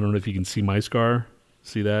like, I don't know if you can see my scar.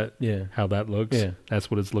 See that? Yeah. How that looks? Yeah. That's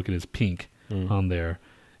what it's looking, it's pink. on there,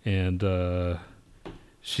 and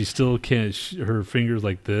she still can't. Her fingers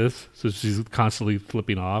like this, so she's constantly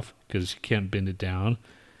flipping off because she can't bend it down.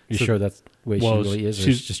 You So- sure that's the way well, she really is? Or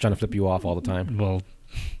she's- she's just trying to flip you off all the time? Well,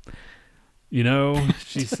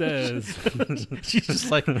 she says She's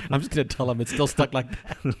just like, I'm just going to tell him it's still stuck like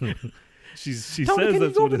that. she Tell me, says can you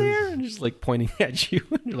that's go what over it is. there? And just like pointing at you.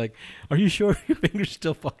 And you're like, are you sure your finger's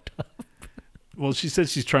still fucked up? Well, she said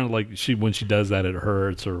she's trying to when she does that, it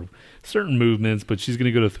hurts or certain movements, but she's going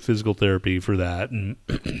to go to physical therapy for that. And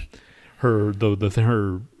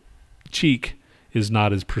her cheek is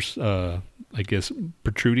not as I guess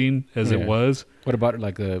protruding as it was. What about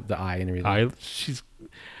like the eye and everything?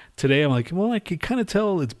 Today I'm like, well, I can kind of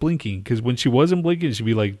tell it's blinking because when she wasn't blinking, she'd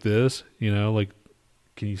be like this, like,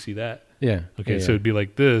 can you see that? Yeah. Okay, Yeah, so yeah. it'd be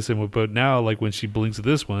like this, but now like when she blinks at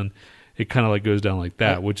this one, it kind of like goes down like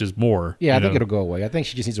that, which is more. Yeah, I think it'll go away. I think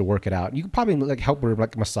she just needs to work it out. You could probably like help her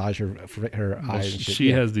like massage her Well, eyes and shit. she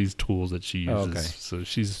yeah. has these tools that she uses, Oh, okay. so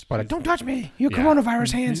she's But like, don't touch me. Your Yeah.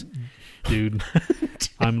 coronavirus hands. dude.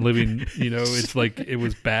 I'm living, it's like it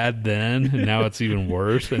was bad then, and now it's even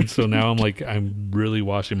worse. And so now I'm really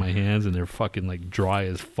washing my hands, and they're fucking like dry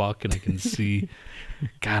as fuck, and I can see.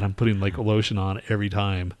 God, I'm putting like lotion on every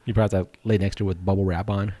time. You probably have to lay next to her with bubble wrap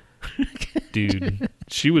on. Dude,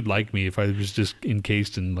 she would like me if I was just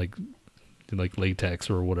encased in like latex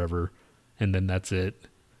or whatever, and then that's it.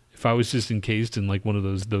 If I was just encased in like one of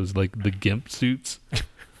those like the GIMP suits,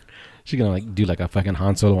 She's gonna like do like a fucking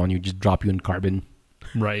Han Solo on you, just drop you in carbon.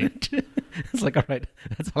 right? It's like, all right,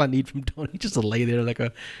 that's all I need from Tony, just to lay there like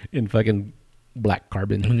in fucking black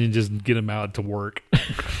carbon. And then just get him out to work.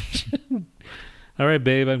 All right,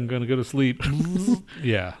 babe, I'm gonna go to sleep.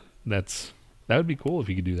 Yeah, that would be cool if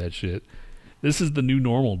you could do that shit. This is the new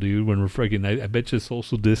normal, dude. When we're freaking, I bet you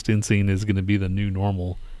social distancing is gonna be the new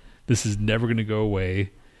normal. This is never gonna go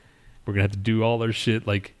away. We're gonna have to do all our shit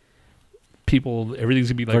like people. Everything's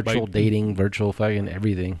gonna be like Virtual dating, virtual fucking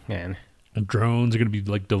everything, man. drones are gonna be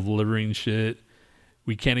like delivering shit.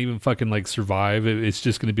 We can't even fucking like survive. It's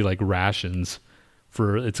just gonna be like rations.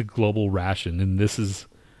 It's a global ration, and this is.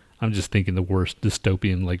 I'm just thinking the worst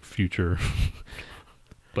dystopian like future.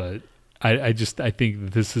 But I think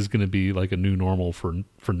that this is going to be like a new normal for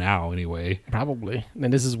now anyway. Probably.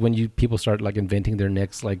 And this is when people start like inventing their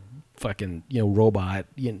next like fucking robot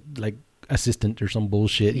like assistant or some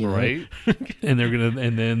bullshit, Right? And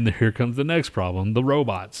then here comes the next problem, the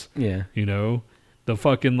robots. Yeah. The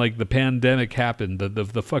fucking like the pandemic happened,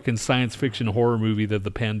 the fucking science fiction horror movie that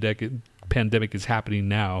the pandemic is happening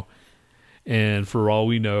now. And for all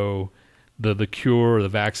we know, the cure or the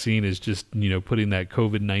vaccine is just, putting that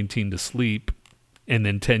COVID-19 to sleep. And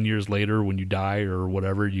then 10 years later, when you die or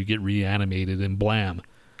whatever, you get reanimated and blam.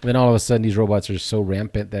 And then all of a sudden, these robots are so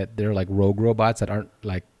rampant that they're like rogue robots that aren't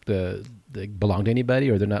like they belong to anybody,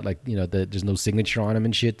 or they're not like, there's no signature on them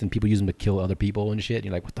and shit. And people use them to kill other people and shit. And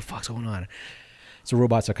you're like, what the fuck's going on? So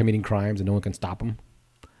robots are committing crimes and no one can stop them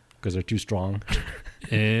because they're too strong.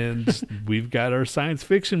 And we've got our science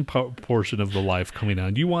fiction portion of the life coming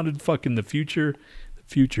on. You wanted fucking the future. The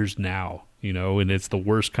future's now, and it's the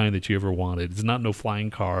worst kind that you ever wanted. It's not no flying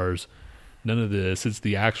cars, none of this. It's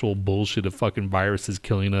the actual bullshit of fucking viruses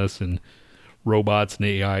killing us and robots and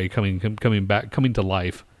AI coming to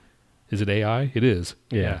life. Is it AI? It is.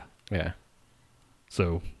 Yeah.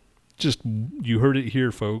 So, just you heard it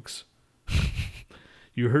here, folks.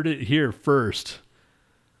 You heard it here first.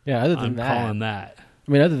 Yeah. Other than I'm that, calling that.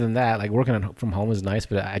 I mean, other than that, like working from home is nice,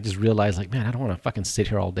 but I just realized like, man, I don't want to fucking sit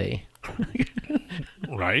here all day.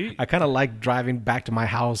 Right? I kind of like driving back to my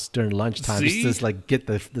house during lunchtime See? just to like get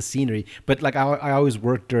the scenery. But like I always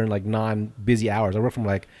work during like non-busy hours. I work from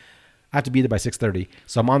like I have to be there by 6:30,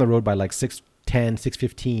 so I'm on the road by like 6:10,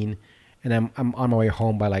 6:15, and I'm on my way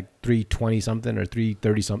home by like 3:20 something or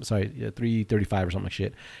 3:30 something. Sorry, 3:35 or something like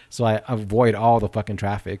shit. So I avoid all the fucking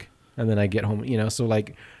traffic, and then I get home. So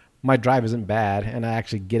like my drive isn't bad, and I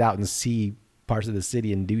actually get out and see parts of the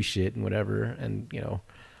city and do shit and whatever, and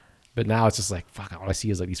But now it's just like, fuck, all I see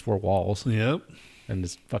is like these four walls Yep. and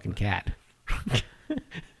this fucking cat.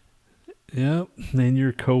 Yep. And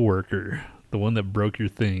your coworker, the one that broke your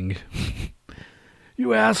thing.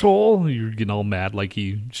 You asshole. You're getting all mad like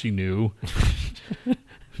she knew.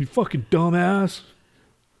 You fucking dumbass.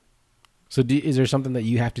 So is there something that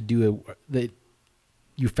you have to do that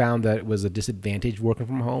you found that was a disadvantage working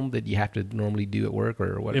from home that you have to normally do at work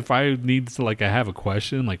or what? If I need to, I have a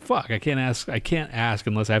question, fuck, I can't ask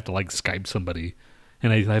unless I have to Skype somebody.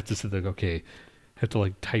 And I have to sit there, okay, have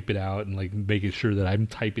to type it out and making sure that I'm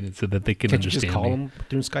typing it so that they can Can't you understand just call me. them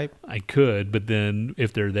through Skype? I could, but then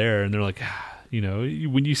if they're there and they're like,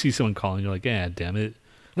 when you see someone calling, you're like, damn it.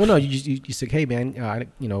 Well, no, you say, hey man,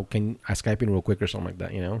 can I Skype in real quick or something like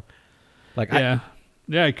that? Like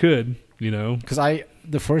yeah, I could. Because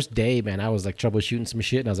the first day, man, I was like troubleshooting some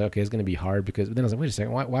shit, and I was like, okay, it's gonna be hard because. But then I was like, wait a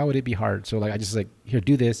second, why would it be hard? So like, I just like, here,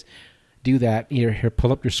 do this, do that. Here,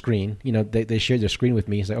 pull up your screen. They shared their screen with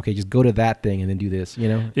me. It's like, okay, just go to that thing and then do this.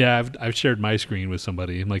 Yeah, I've shared my screen with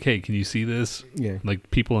somebody. I'm like, hey, can you see this? Yeah.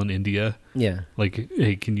 Like people in India. Yeah. Like,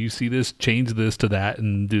 hey, can you see this? Change this to that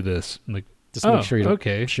and do this. I'm like, just make sure you don't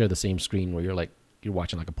okay. share the same screen where you're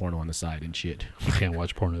watching like a porno on the side and shit. I can't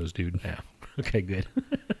watch pornos, dude. Yeah. Okay, good.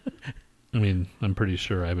 I mean, I'm pretty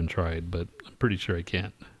sure I haven't tried, but I'm pretty sure I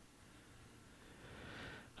can't.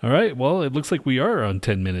 All right. Well, it looks like we are on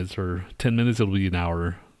 10 minutes, or 10 minutes, it'll be an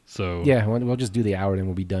hour. So yeah, we'll just do the hour, then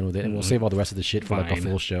we'll be done with it, and we'll save all the rest of the shit for like a Fine.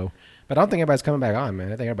 full show. But I don't think everybody's coming back on, man.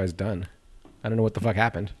 I think everybody's done. I don't know what the fuck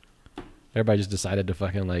happened. Everybody just decided to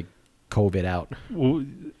fucking like COVID out. Well,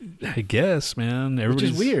 I guess, man. Which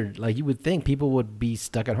is weird. Like, you would think people would be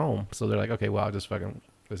stuck at home. So they're like, okay, well, I'll just fucking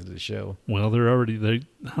listen to the show. Well, I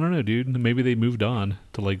don't know, dude. Maybe they moved on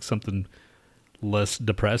to like something less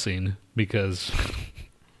depressing because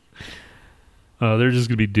they're just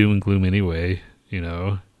going to be doom and gloom anyway,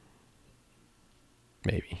 Maybe.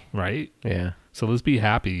 Right? Yeah. So let's be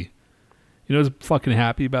happy. What's fucking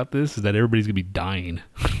happy about this is that everybody's going to be dying.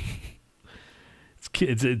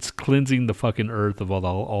 It's cleansing the fucking earth of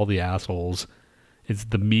all the assholes. It's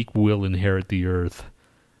the meek will inherit the earth.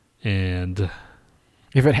 And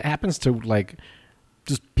if it happens to like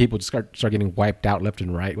just people just start getting wiped out left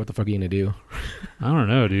and right, what the fuck are you gonna do? I don't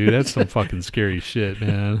know, dude. That's some fucking scary shit,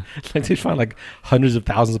 man. Like they find like hundreds of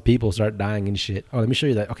thousands of people start dying and shit. Oh, let me show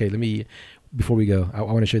you that. Okay, before we go, I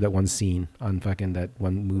want to show you that one scene on fucking that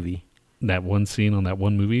one movie. That one scene on that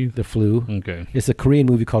one movie? The Flu. Okay. It's a Korean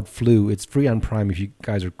movie called Flu. It's free on Prime if you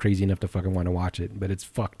guys are crazy enough to fucking want to watch it, but it's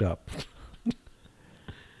fucked up.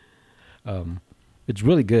 It's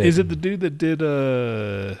really good. Is it the dude that did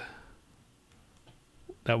that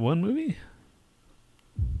one movie?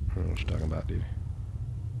 I don't know what you're talking about, dude.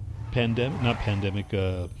 Not Pandemic.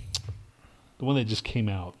 The one that just came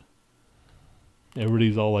out.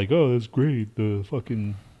 Everybody's all like, "Oh, that's great." The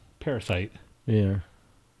fucking Parasite. Yeah.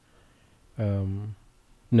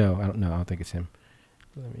 No, I don't think it's him.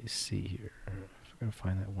 Let me see here. I'm gonna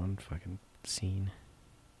find that one fucking scene.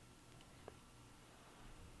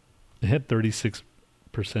 It had 36%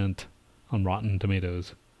 on Rotten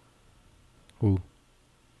Tomatoes. Who?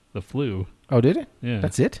 The Flu. Oh, did it? Yeah.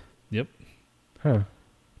 That's it? Yep. Huh.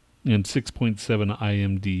 And 6.7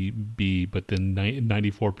 IMDb, but then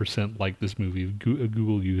 94% like this movie of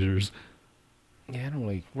Google users. Yeah, I don't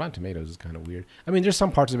really. Rotten Tomatoes is kind of weird. I mean, there's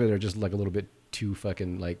some parts of it that are just like a little bit too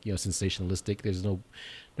fucking like sensationalistic. There's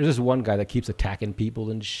this one guy that keeps attacking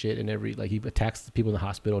people and shit, and he attacks the people in the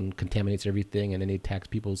hospital and contaminates everything, and then he attacks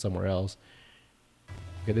people somewhere else.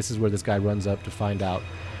 Okay, this is where this guy runs up to find out,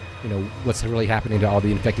 what's really happening to all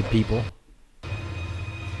the infected people.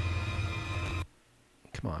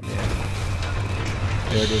 Come on, man.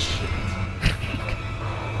 There it is.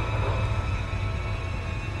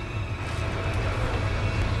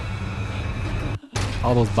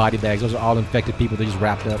 All those body bags, those are all infected people. They're just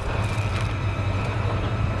wrapped up.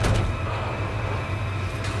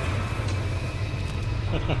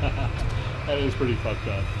 That is pretty fucked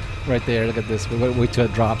up. Right there, look at this. Wait till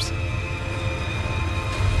it drops.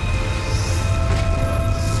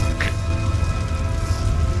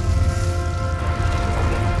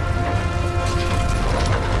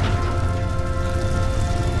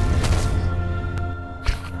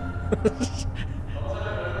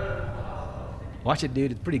 Watch it,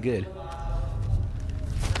 dude. It's pretty good.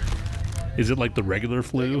 Is it like the regular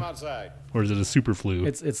flu, or is it a super flu?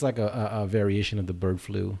 It's like a variation of the bird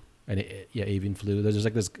flu and avian flu. There's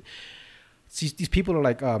like this. These people are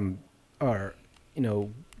like trying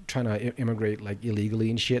to immigrate like illegally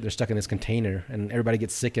and shit. They're stuck in this container, and everybody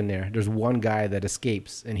gets sick in there. There's one guy that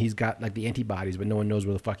escapes, and he's got like the antibodies, but no one knows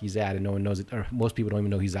where the fuck he's at, and no one knows it, or most people don't even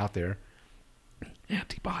know he's out there.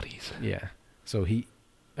 Antibodies. Yeah. So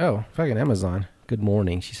fucking Amazon. Good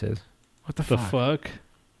morning, she says. What the fuck?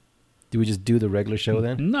 Do we just do the regular show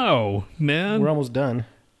then? No, man. We're almost done.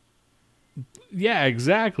 Yeah,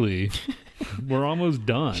 exactly. We're almost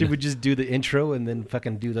done. Should we just do the intro and then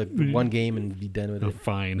fucking do the one game and be done with it?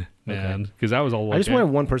 Fine, man. Because I was all. I just wanted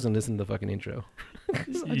one person to listen to the fucking intro.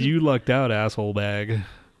 You lucked out, asshole bag.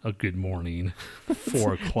 Good morning.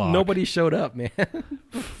 4 o'clock. Nobody showed up, man.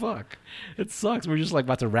 Fuck. It sucks. We're just like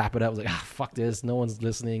about to wrap it up. I was like, fuck this. No one's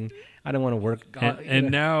listening. I don't want to work. And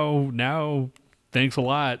now, thanks a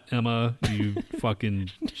lot, Emma. You fucking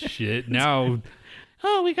shit. Now,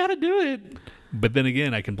 we got to do it. But then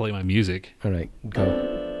again, I can play my music. All right,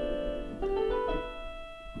 go.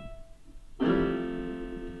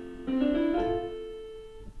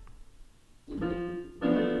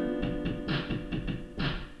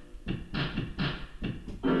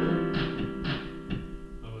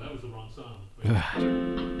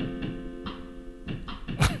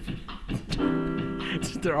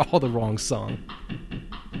 They're all the wrong song.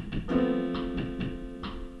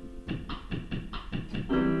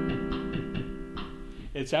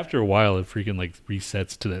 It's after a while it freaking like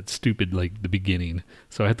resets to that stupid like the beginning.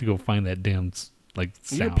 So I have to go find that damn like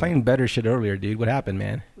sound. You were playing better shit earlier, dude. What happened,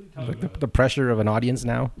 man? Like the pressure of an audience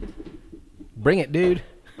now. Bring it, dude.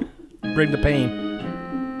 Bring the pain.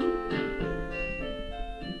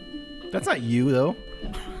 That's not you, though.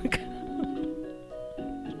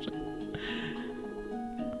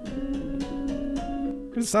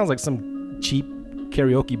 This sounds like some cheap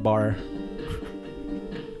karaoke bar.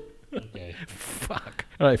 Okay. Fuck.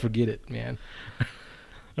 All right, forget it, man.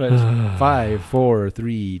 All right, 5, 4,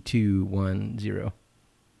 3, 2, 1, 0.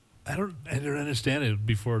 I don't understand it.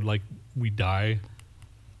 Before like we die,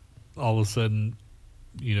 all of a sudden,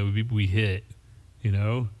 you know, we hit, you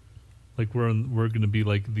know, like we're gonna be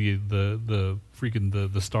like the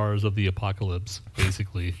freaking the stars of the apocalypse,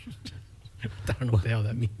 basically. I don't know what the hell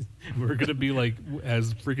that means. We're gonna be like,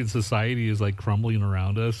 as freaking society is like crumbling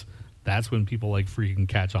around us. That's when people like freaking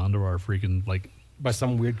catch on to our freaking like. By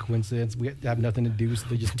some weird coincidence, we have nothing to do, so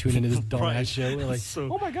they just tune into this dumbass Right. show. We're like,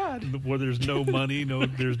 So, oh my god. where there's no money,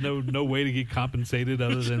 there's no way to get compensated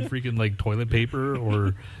other than freaking like toilet paper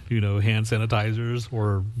or, you know, hand sanitizers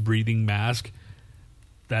or breathing mask.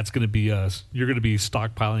 That's gonna be us. You're gonna be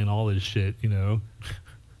stockpiling all this shit, you know,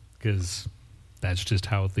 because that's just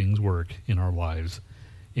how things work in our lives.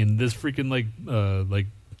 In this freaking like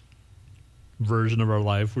version of our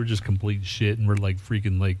life, we're just complete shit, and we're like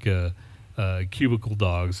freaking like cubicle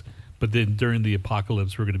dogs. But then during the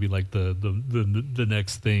apocalypse, we're going to be like the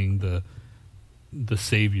next thing, the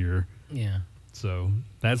savior. Yeah. So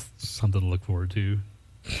that's something to look forward to.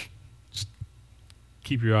 Just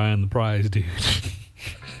keep your eye on the prize, dude.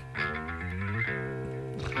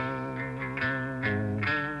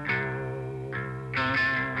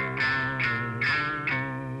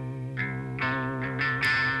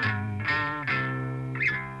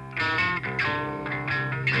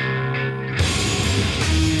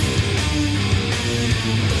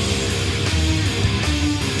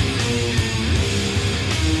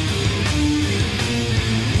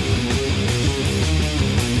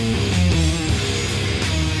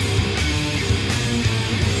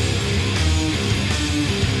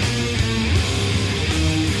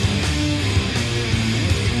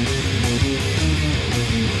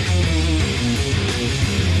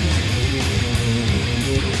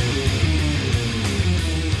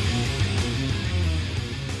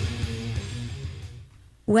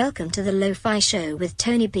 Welcome to the Lo-Fi Show with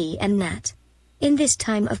Tony B and Nat. In this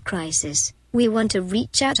time of crisis, we want to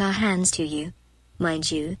reach out our hands to you. Mind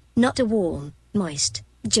you, not a warm, moist,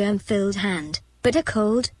 germ-filled hand, but a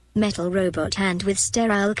cold, metal robot hand with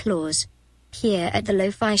sterile claws. Here at the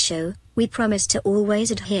Lo-Fi Show, we promise to always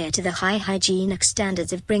adhere to the high hygienic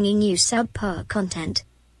standards of bringing you subpar content.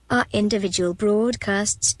 Our individual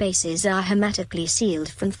broadcast spaces are hermetically sealed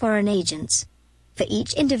from foreign agents. For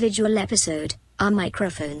each individual episode, our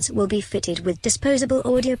microphones will be fitted with disposable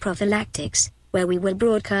audio prophylactics, where we will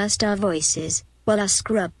broadcast our voices, while our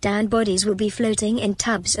scrubbed-down bodies will be floating in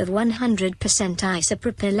tubs of 100%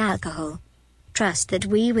 isopropyl alcohol. Trust that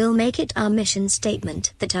we will make it our mission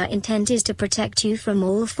statement that our intent is to protect you from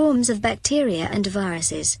all forms of bacteria and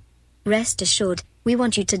viruses. Rest assured, we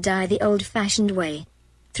want you to die the old-fashioned way.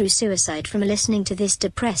 Through suicide from listening to this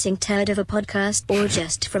depressing turd of a podcast or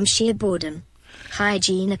just from sheer boredom.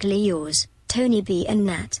 Hygienically yours, Tony B and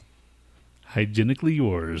Nat. Hygienically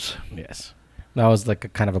yours. Yes. That was like a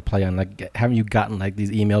kind of a play on like, haven't you gotten like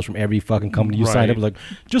these emails from every fucking company you signed up like,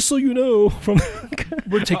 just so you know, from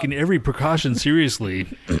We're taking every precaution seriously.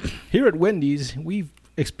 here at Wendy's, we've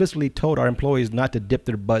explicitly told our employees not to dip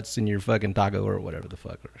their butts in your fucking taco or whatever the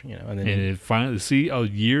fuck, you know. And then And it finally,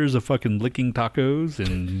 years of fucking licking tacos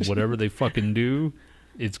and whatever they fucking do,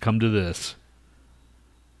 it's come to this.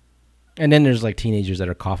 and then there's like teenagers that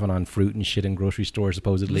are coughing on fruit and shit in grocery stores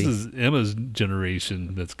supposedly. This is Emma's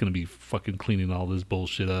generation that's going to be fucking cleaning all this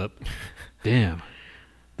bullshit up. Damn.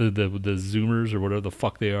 The Zoomers or whatever the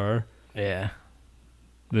fuck they are. Yeah.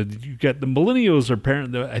 You got the millennials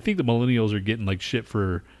are I think the millennials are getting like shit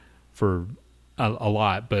for a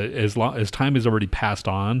lot, but as time has already passed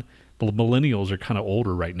on, the millennials are kind of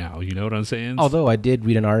older right now. You know what I'm saying? Although I did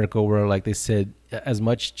read an article where like they said as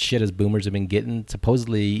much shit as boomers have been getting,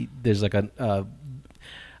 supposedly there's like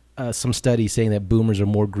some study saying that boomers are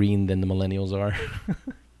more green than the millennials are.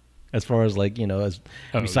 as far as like, as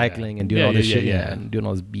recycling and doing all this shit, and doing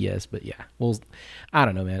all this BS. But yeah, well, I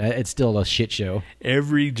don't know, man. It's still a shit show.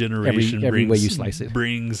 Every generation every way you slice it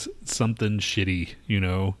brings something shitty,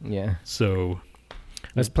 Yeah. So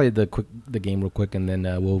let's play the game real quick, and then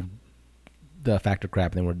we'll the factor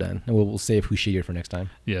crap, and then we're done. And we'll save who's shittier for next time.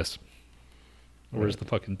 Yes. Where's the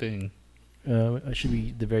fucking thing? It should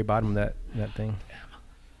be the very bottom of that thing.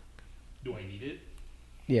 Do I need it?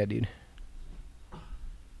 Yeah, dude.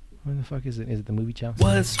 What the fuck is it? Is it the movie challenge?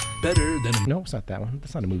 What's better than... No, it's not that one.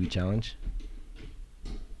 That's not a movie challenge.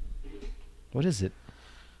 What is it?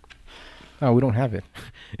 Oh, we don't have it.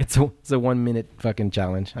 It's a 1 minute fucking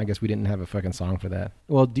challenge. I guess we didn't have a fucking song for that.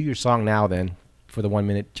 Well, do your song now then for the 1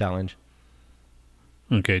 minute challenge.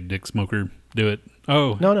 Okay, Dick Smoker, do it.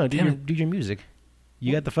 Oh. No, do your music.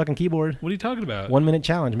 You got the fucking keyboard. What are you talking about? 1 minute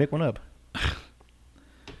challenge. Make one up. Do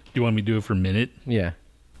you want me to do it for a minute? Yeah.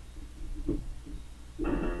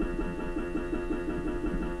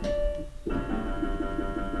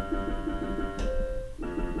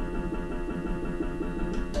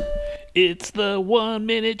 It's the 1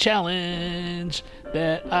 minute challenge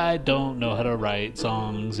that I don't know how to write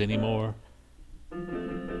songs anymore.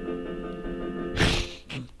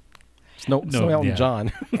 It's no Elton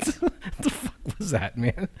John. What the fuck was that,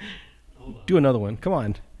 man? Do another one. Come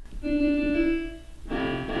on.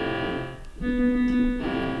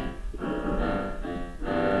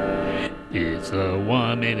 It's a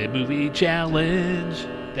 1 minute movie challenge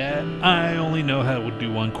that I only know how to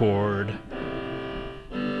do one chord.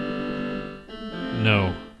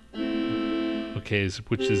 No. Okay,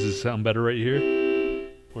 which does this sound better right here?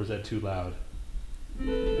 Or is that too loud?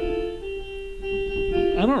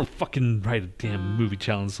 I don't fucking write a damn movie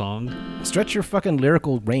challenge song. Stretch your fucking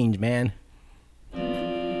lyrical range, man.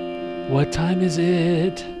 What time is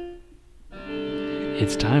it?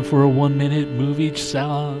 It's time for a 1 minute movie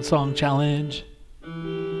song challenge.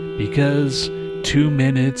 Because 2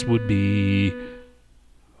 minutes would be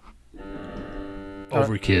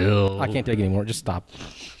overkill. I can't take it anymore. Just stop.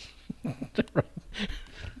 I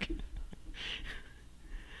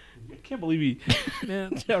can't believe he...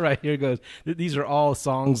 Man. All right, here it goes. These are all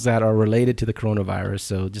songs that are related to the coronavirus,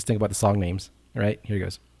 so just think about the song names. All right, here it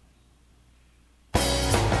goes.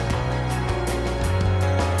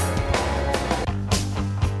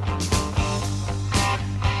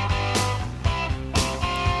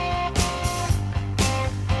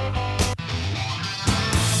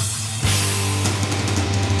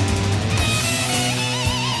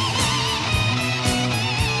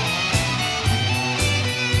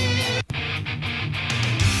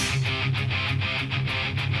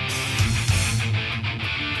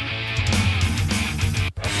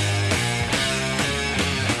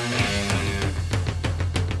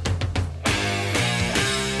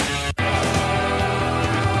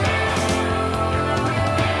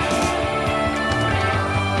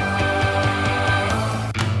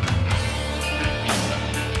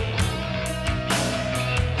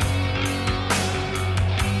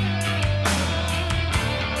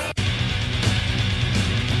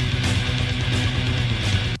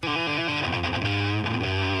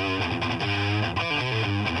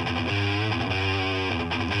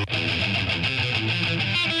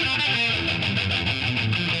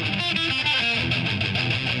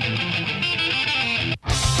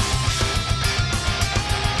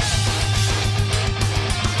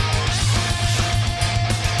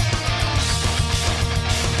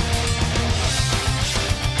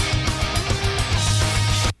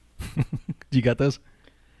 You got those?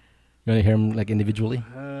 You want to hear them like individually?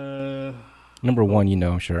 Number one,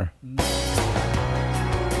 sure.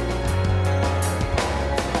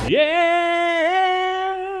 Yeah!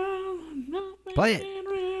 Play it.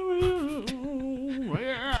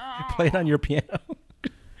 Play it on your piano.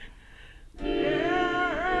 I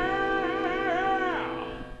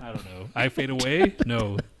don't know. I Fade Away?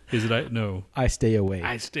 No. Is it No. I Stay Away.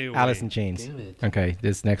 I Stay Away. Alice in Chains. Okay,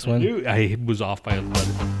 this next one. I was off by a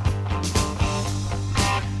letter.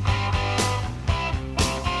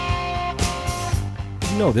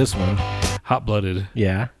 You know this one. Hot Blooded.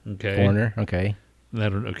 Yeah. Okay. Foreigner. Okay.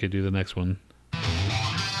 Okay, do the next one. Yeah,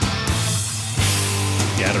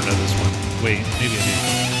 I don't know this one. Wait, maybe I do.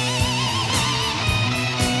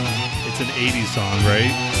 It's an 80s song,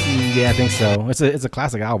 right? Yeah, I think so. It's a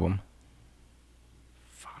classic album.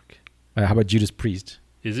 Fuck. How about Judas Priest?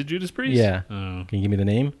 Is it Judas Priest? Yeah. Oh. Can you give me the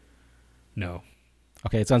name? No.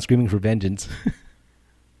 Okay, it's on Screaming for Vengeance.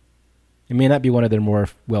 It may not be one of their more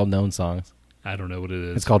well-known songs. I don't know what it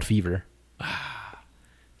is. It's called Fever.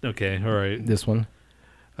 Okay, all right. This one.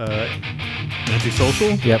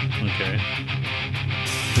 Antisocial? Yep. Okay.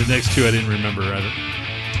 The next two I didn't remember.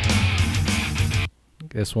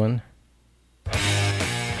 this one.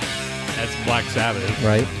 That's Black Sabbath.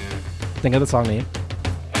 Right. Think of the song name.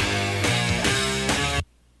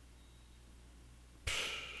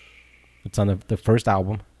 It's on the first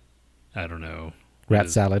album. I don't know. Rat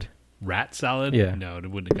Salad. Rat Salad? Yeah. No, it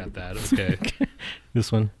wouldn't have got that. Okay.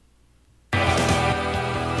 This one.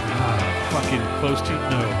 Fucking close to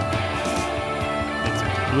no. It's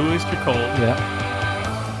Blue Oyster Cult.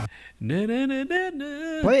 Yeah. Na, na, na, na,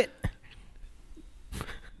 na. Play it.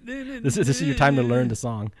 Na, na, This is your time to learn the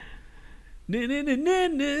song. Na, na, na, na,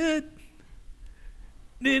 na.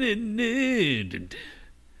 Na, na, na, na.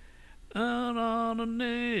 On, on, on,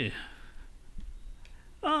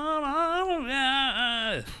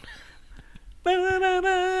 All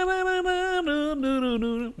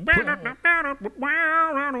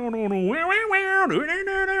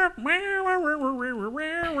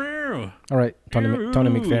right, Tony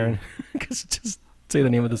McFerrin. Just say the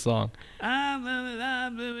name of the song.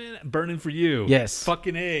 Burning for You. Yes.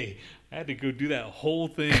 Fucking A. I had to go do that whole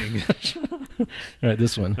thing. All right,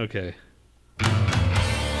 this one. Okay.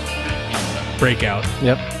 Breakout.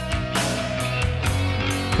 Yep.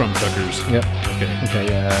 Crumb Suckers. Yep. Okay.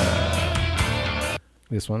 Okay.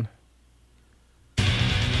 This one.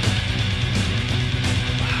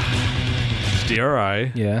 It's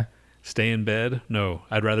DRI. Yeah. Stay in bed. No,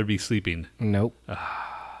 I'd rather be sleeping. Nope.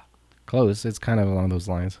 Close. It's kind of along those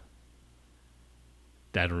lines.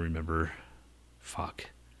 I don't remember. Fuck.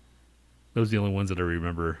 Those are the only ones that I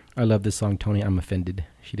remember. I love this song, Tony. I'm offended.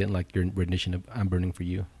 She didn't like your rendition of "I'm Burning for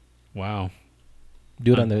You." Wow.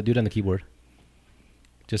 Do it on the keyboard.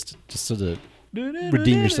 Just so to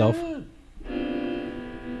redeem yourself.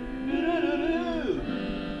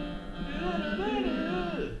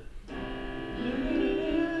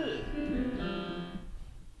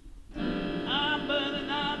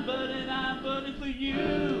 I'm burning for you.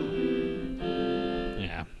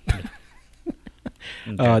 Yeah.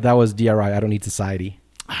 Okay. That was DRI. I Don't Need Society.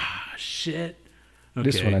 Ah, shit. Okay,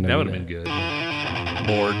 This one I know that you would have know. been good.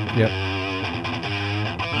 Bored. Yep.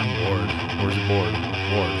 I'm bored. Where's the board?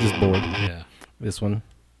 Bored. Just bored. Yeah. This one.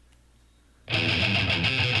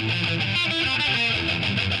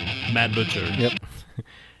 Mad Butcher. Yep.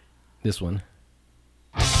 This one.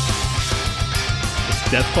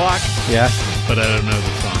 It's Death Clock, Yeah. but I don't know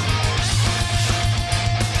the song.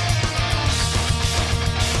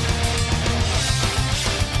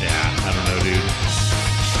 Yeah, I don't know, dude.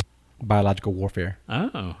 Biological Warfare.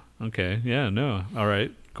 Oh, okay. Yeah, no. All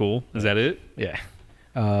right, cool. Is that it? Yeah.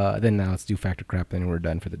 Then now let's do Factor Crap, then we're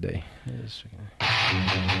done for the day.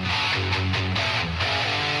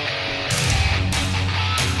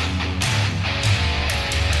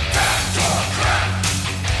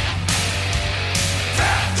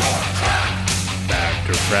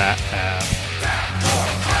 Factor Crap app.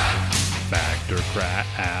 Factor Crap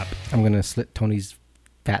app. I'm going to slit Tony's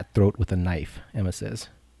fat throat with a knife, Emma says.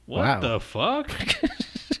 What Wow. the fuck?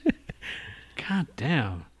 God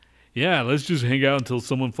damn. Yeah, let's just hang out until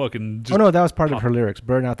someone fucking just... Oh, no, that was part of her lyrics.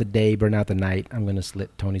 Burn out the day, burn out the night. I'm going to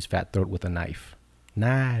slit Tony's fat throat with a knife.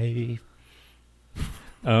 Knife.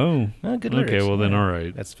 Oh. Oh, good lyrics. Okay, well then, Yeah, all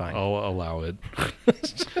right. that's fine. I'll allow it.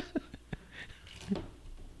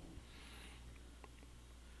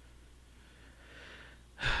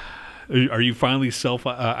 Are you finally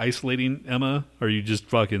self-isolating, Emma? Or are you just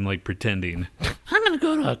fucking, like, pretending? I'm going to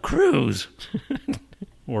go to a cruise.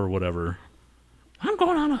 Or whatever. I'm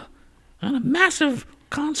going on a massive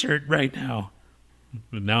concert right now.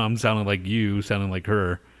 But now I'm sounding like you, sounding like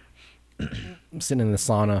her. I'm sitting in the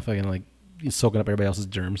sauna, fucking like soaking up everybody else's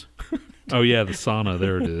germs. Oh, yeah, the sauna.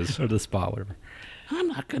 There it is. Or the spa, whatever. I'm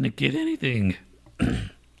not going to get anything.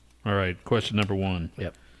 All right, question number 1.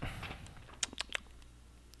 Yep.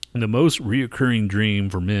 The most reoccurring dream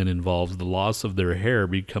for men involves the loss of their hair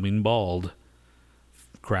becoming bald.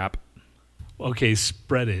 Crap. Okay,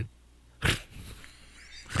 spread it.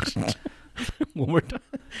 One more time.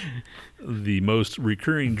 The most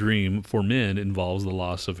recurring dream for men involves the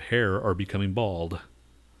loss of hair or becoming bald.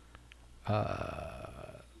 I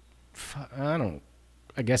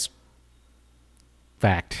guess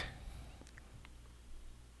fact.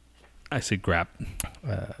 I say crap.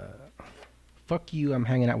 Fuck you, I'm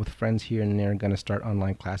hanging out with friends here and there. Gonna start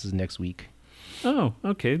online classes next week. Oh,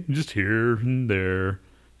 okay. Just here and there.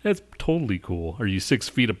 That's totally cool. Are you 6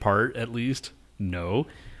 feet apart at least? No.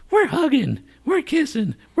 We're hugging. We're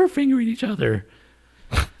kissing. We're fingering each other.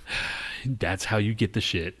 That's how you get the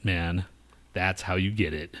shit, man. That's how you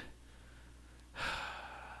get it.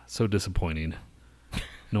 So disappointing.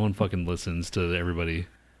 No one fucking listens to everybody.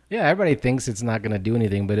 Yeah, everybody thinks it's not going to do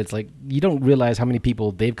anything, but it's like you don't realize how many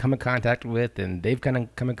people they've come in contact with and they've kind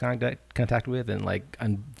of come in contact with and like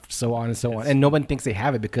and so on and so on. And no one thinks they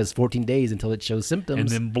have it because 14 days until it shows symptoms. And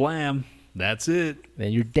then blam, that's it.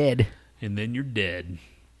 Then you're dead. And then you're dead,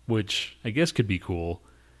 which I guess could be cool.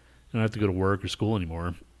 You don't have to go to work or school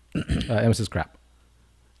anymore. Emma says crap.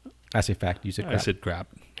 I say fact. You said crap. I said crap.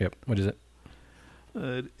 Yep. What is it?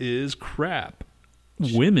 It is crap.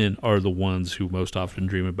 Women are the ones who most often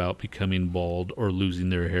dream about becoming bald or losing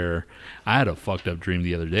their hair. I had a fucked up dream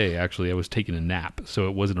the other day. Actually, I was taking a nap, so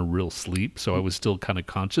it wasn't a real sleep, so I was still kind of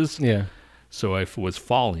conscious. Yeah. So I was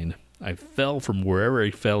falling. I fell from wherever I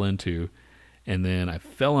fell into, and then I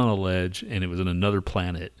fell on a ledge, and it was in another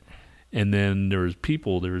planet. And then there was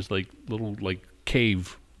people. There was like little like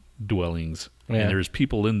cave dwellings, and there was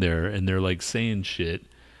people in there, and they're like saying shit.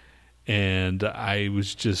 And it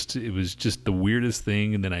was just the weirdest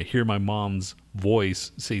thing. And then I hear my mom's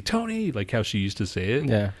voice say, Tony, like how she used to say it.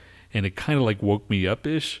 Yeah. And it kind of like woke me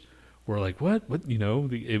up-ish. We're like, what, you know,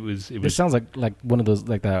 it sounds like one of those,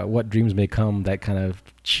 like the what dreams may come, that kind of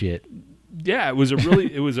shit. Yeah. It was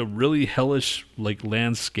a really hellish like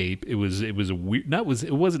landscape. It was a weird,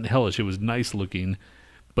 it wasn't hellish. It was nice looking,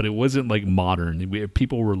 but it wasn't like modern.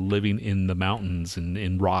 People were living in the mountains and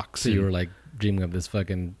in rocks. So you were like dreaming of this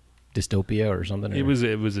fucking dystopia or something? Or? It was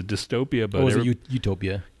a dystopia, but or was it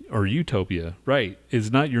utopia? Or utopia, right?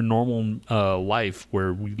 It's not your normal life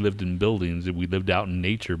where we lived in buildings and we lived out in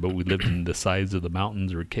nature, but we lived in the sides of the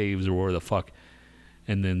mountains or caves or where the fuck.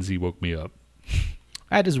 And then Z woke me up.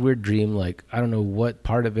 I had this weird dream. Like I don't know what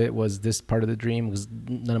part of it was this part of the dream, because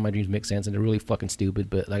none of my dreams make sense and they're really fucking stupid.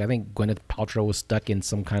 But like I think Gwyneth Paltrow was stuck in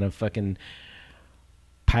some kind of fucking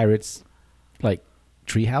pirates like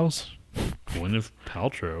treehouse. Gwyneth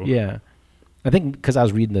Paltrow. Yeah, I think because I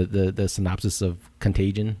was reading the synopsis of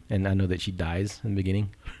Contagion, and I know that she dies in the beginning.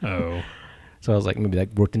 Oh, so I was like maybe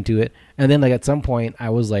like worked into it, and then like at some point I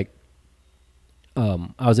was like, I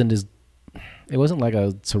was in this. It wasn't like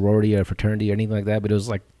a sorority or a fraternity or anything like that, but it was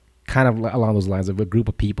like kind of along those lines of a group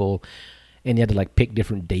of people, and you had to like pick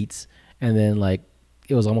different dates, and then like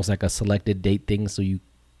it was almost like a selected date thing. So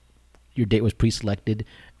your date was pre-selected,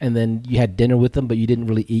 and then you had dinner with them, but you didn't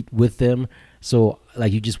really eat with them. So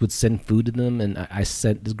like you just would send food to them, and I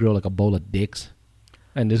sent this girl like a bowl of dicks,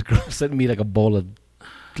 and this girl sent me like a bowl of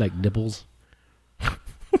like nipples.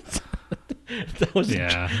 That's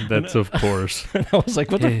of course. And I was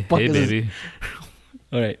like, what the fuck is baby. this?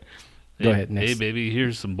 All right. Go ahead, next. Hey, baby,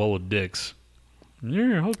 here's some bowl of dicks.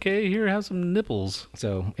 Here, okay, here, have some nipples.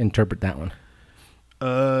 So interpret that one.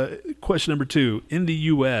 Question number 2. In the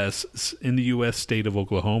U.S. state of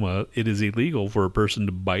Oklahoma, it is illegal for a person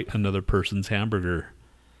to bite another person's hamburger.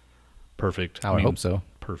 Perfect. I would hope so.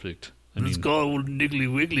 Perfect. It's called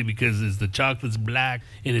Niggly Wiggly because the chocolate's black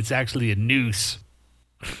and it's actually a noose.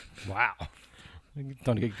 Wow.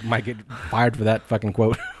 Tony might get fired for that fucking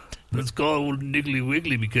quote. It's called Niggly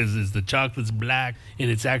Wiggly because the chocolate's black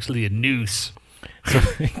and it's actually a noose. So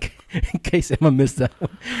in case Emma missed that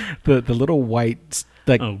one, the little white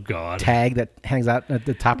like tag that hangs out at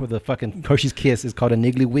the top of the fucking Hershey's Kiss is called a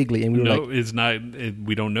Niggly Wiggly, and we were like, it's not.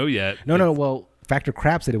 We don't know yet. No. Well, Factor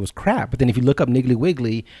Crap said it was crap, but then if you look up Niggly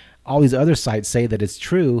Wiggly, all these other sites say that it's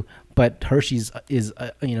true, but Hershey's is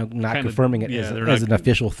not confirming it as an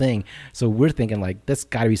official thing. So we're thinking like that's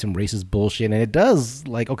got to be some racist bullshit, and it does.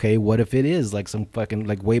 Like, okay, what if it is like some fucking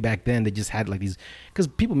like way back then they just had like these, because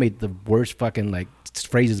people made the worst fucking like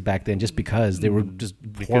phrases back then just because they were just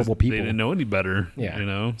horrible people. They didn't know any better.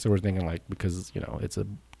 Yeah, So we're thinking like because it's a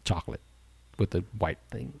chocolate with a white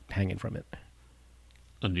thing hanging from it.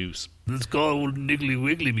 A noose. It's called Niggly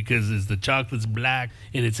Wiggly because the chocolate's black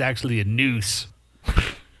and it's actually a noose.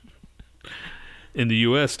 In the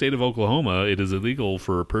U.S. state of Oklahoma, it is illegal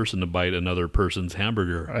for a person to bite another person's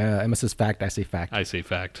hamburger. Emma says fact. I say fact. I say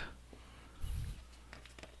fact.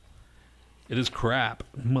 It is crap,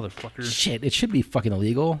 motherfucker. Shit, it should be fucking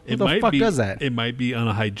illegal. Who the fuck does that? It might be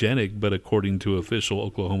unhygienic, but according to official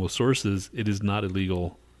Oklahoma sources, it is not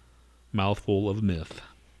illegal. Mouthful of myth.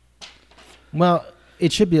 Well,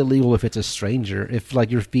 it should be illegal if it's a stranger. If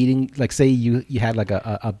like you're feeding, like say you had like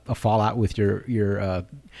a fallout with your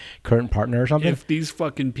current partner or something. If these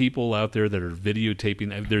fucking people out there that are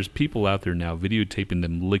videotaping, there's people out there now videotaping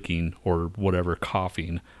them licking or whatever,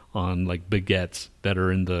 coughing on like baguettes that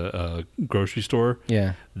are in the grocery store.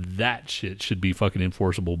 Yeah, that shit should be fucking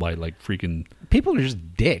enforceable by like freaking. People are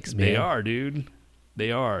just dicks, man. They are, dude.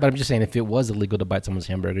 They are. But I'm just saying, if it was illegal to bite someone's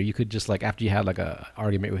hamburger, you could just like after you had like a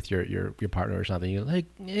argument with your partner or something, you're like,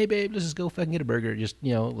 hey babe, let's just go fucking get a burger. Just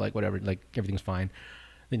like whatever, like everything's fine.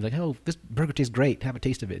 Then you're like, oh, this burger tastes great. Have a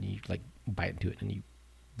taste of it, and you like bite into it and you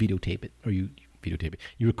videotape it, or you videotape it.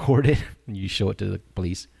 You record it and you show it to the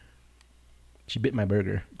police. She bit my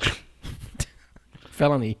burger.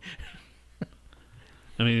 Felony.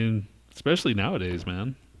 I mean, especially nowadays,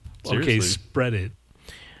 man. Seriously. Okay, spread it.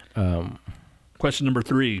 Question number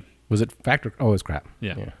 3. Was it fact or... Oh, it's crap.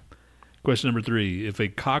 Yeah. Question number 3. If a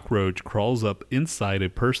cockroach crawls up inside a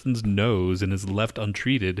person's nose and is left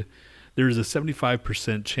untreated, there is a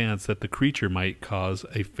 75% chance that the creature might cause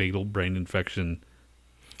a fatal brain infection.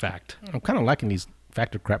 Fact. I'm kind of liking these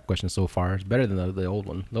fact or crap questions so far. It's better than the old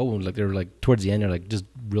one. The old one, like, they were like towards the end, they're like just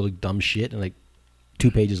really dumb shit and like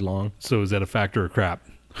 2 pages long. So is that a fact or a crap?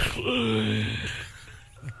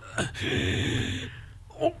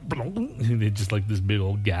 It's just like this big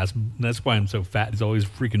old gas. That's why I'm so fat. It's always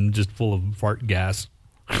freaking just full of fart gas.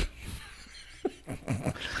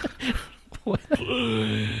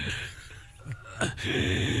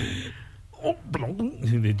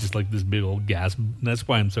 It's just like this big old gas. That's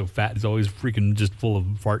why I'm so fat. It's always freaking just full of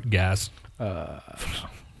fart gas. One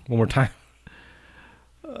more time.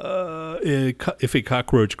 If a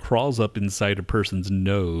cockroach crawls up inside a person's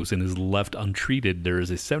nose and is left untreated, there is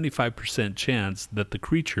a 75% chance that the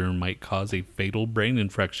creature might cause a fatal brain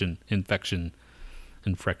infection.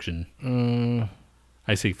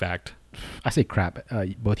 I say fact. I say crap.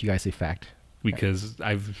 Both you guys say fact. Because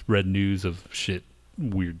I've read news of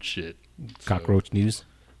weird shit. Cockroach news.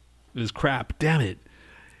 It is crap. Damn it.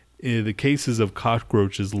 The cases of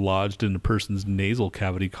cockroaches lodged in a person's nasal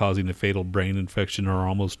cavity causing a fatal brain infection are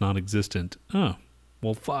almost non-existent. Oh,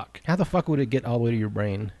 well, fuck. How the fuck would it get all the way to your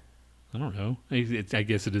brain? I don't know. I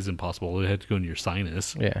guess it is impossible. It had to go into your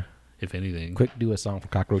sinus. Yeah. If anything. Quick, do a song for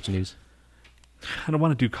cockroach news. I don't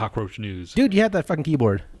want to do cockroach news. Dude, you have that fucking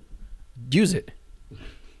keyboard. Use it.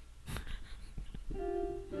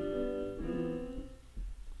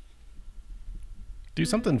 Do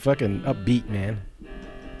something fucking upbeat, man.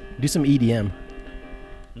 Do some EDM.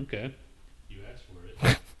 Okay. You asked for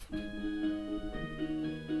it.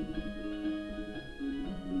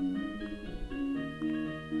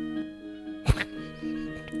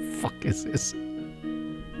 Fuck is this?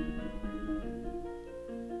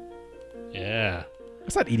 Yeah.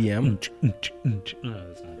 It's not EDM. No,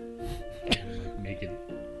 that's not. Make it.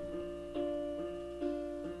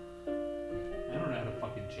 I don't know how to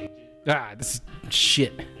fucking change it. Ah, this is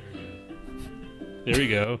shit. There we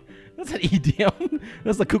go. That's not EDM.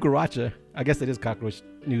 That's the cucaracha. I guess it is cockroach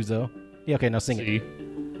news, though. Yeah, okay, now sing it. See?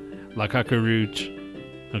 La cockroach.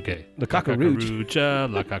 Okay. The cockroach.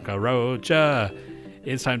 La cockroach.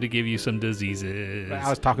 It's time to give you some diseases. I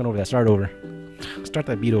was talking over that. Start over. Start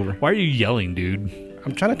that beat over. Why are you yelling, dude?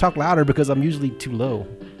 I'm trying to talk louder because I'm usually too low.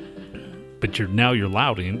 But now you're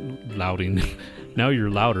louding. Now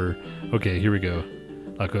you're louder. Okay, here we go.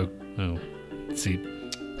 Let's see.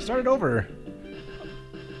 Start it over.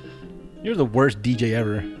 You're the worst DJ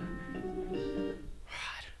ever.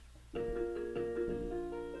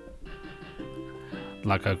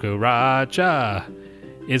 La cucaracha.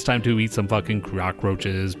 It's time to eat some fucking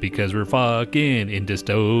cockroaches because we're fucking in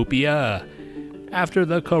dystopia. After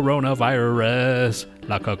the coronavirus.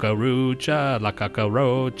 La cucaracha, la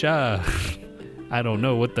cucaracha. I don't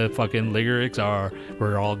know what the fucking lyrics are.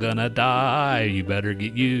 We're all gonna die. You better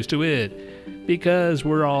get used to it. Because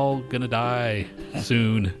we're all gonna die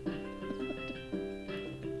soon.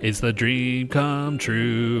 It's the dream come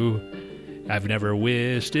true. I've never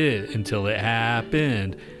wished it until it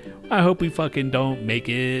happened. I hope we fucking don't make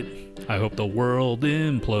it. I hope the world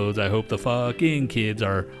implodes. I hope the fucking kids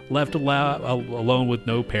are left alone with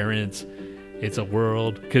no parents. It's a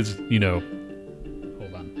world, because, hold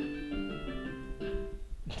on.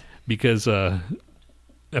 Because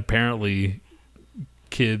apparently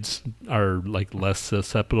kids are like less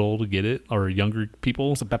susceptible to get it, or younger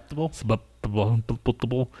people. Susceptible.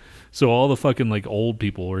 So all the fucking like old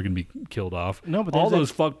people are gonna be killed off. No, but all those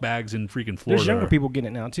fuck bags in freaking Florida. There's younger people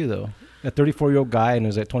getting it now too, though. That 34-year-old guy and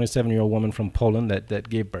there's that 27-year-old woman from Poland that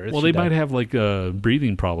gave birth. Well, they might have like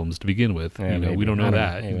breathing problems to begin with. Yeah, maybe. We don't know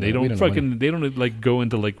that. They don't like go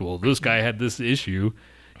into like, well, this guy had this issue.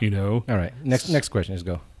 All right. Next question. Let's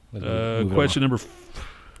go. Question number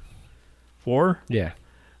 4. Yeah.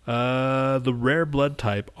 The rare blood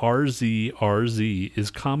type RZ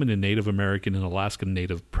is common in Native American and Alaskan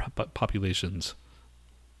Native populations.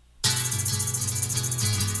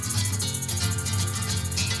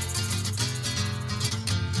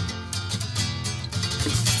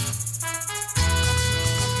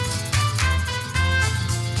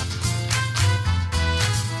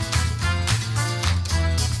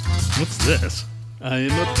 What's this? I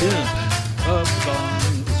am a pimp of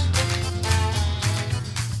bongs.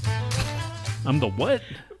 I'm the what?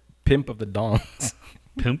 Pimp of the dongs.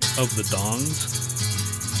 Pimp of the Dongs.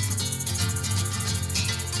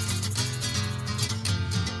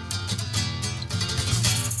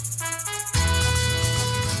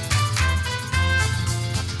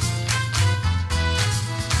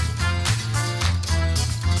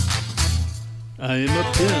 I am a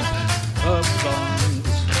pimp of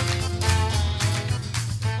dongs.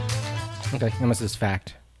 Okay, this is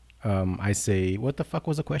fact. I say, what the fuck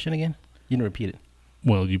was the question again? You didn't repeat it.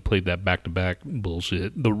 Well, you played that back-to-back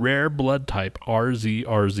bullshit. The rare blood type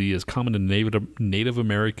RZRZ is common in Native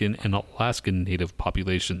American and Alaskan Native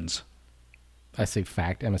populations. I say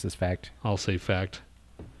fact. Emma says fact. I'll say fact,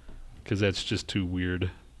 because that's just too weird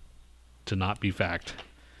to not be fact.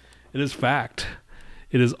 It is fact.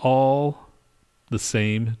 It is all the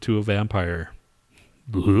same to a vampire.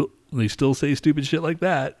 They still say stupid shit like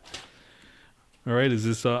that. All right, is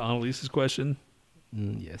this Annalise's question?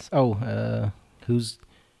 Yes. Oh, who's...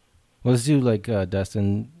 Well, let's do like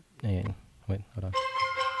Dustin and... Wait, hold on.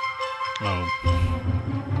 Oh.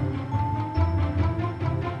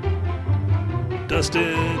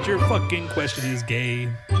 Dustin, your fucking question is gay.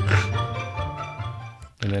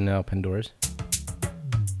 And then now Pandora's.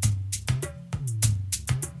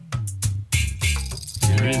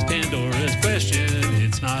 Here is Pandora's question.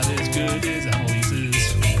 It's not as good as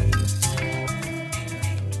Annalise's.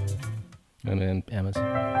 And then Emma's.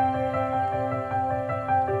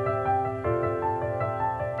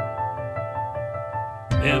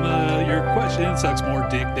 Emma, your question sucks more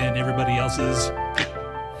dick than everybody else's.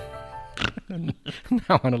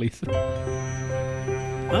 Now Annalise.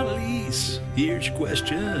 Annalise, here's your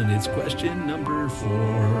question. It's question number 4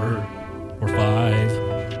 or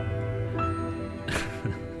 5.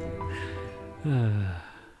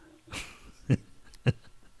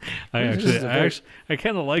 I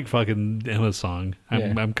kind of like fucking Emma's song.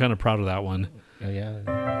 I'm kind of proud of that one. Oh yeah.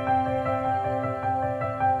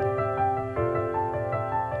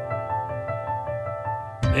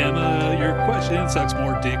 Emma, your question sucks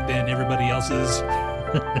more dick than everybody else's.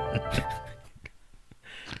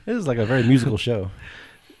 This is like a very musical show.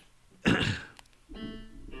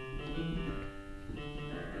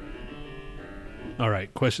 All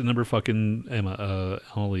right, question number fucking Emma,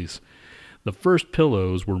 Annalise. The first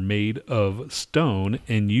pillows were made of stone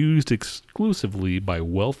and used exclusively by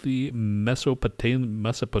wealthy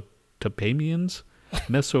Mesopotamians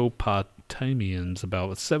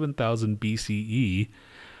about 7,000 BCE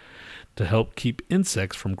to help keep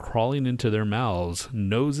insects from crawling into their mouths,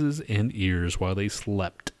 noses, and ears while they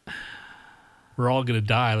slept. We're all going to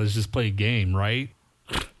die. Let's just play a game, right?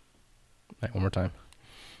 Right, one more time.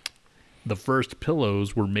 The first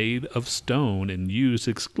pillows were made of stone and used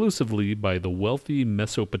exclusively by the wealthy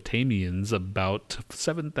Mesopotamians about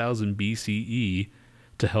 7,000 BCE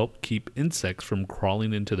to help keep insects from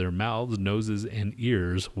crawling into their mouths, noses, and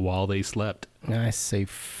ears while they slept. I say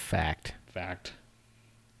fact. Fact.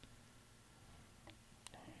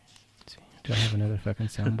 Do I have another fucking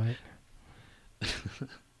soundbite?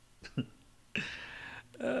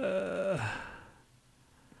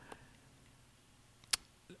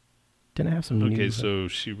 Didn't I have some Okay, news? so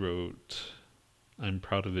she wrote, I'm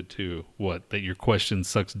proud of it too. What, that your question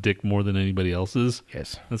sucks dick more than anybody else's?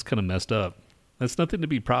 Yes. That's kind of messed up. That's nothing to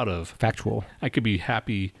be proud of. Factual. I could be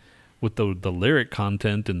happy with the lyric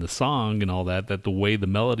content and the song and all that the way the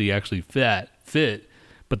melody actually fit,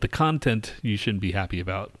 but the content you shouldn't be happy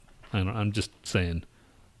about. I'm just saying,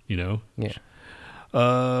 you know? Yeah.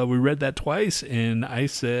 We read that twice, and I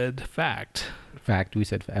said fact. Fact. We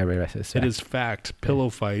said fact. It is fact. Pillow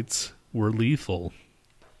fights were lethal.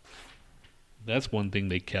 That's one thing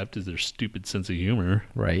they kept is their stupid sense of humor.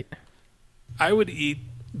 Right. I would eat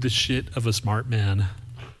the shit of a smart man.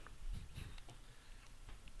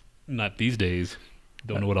 Not these days.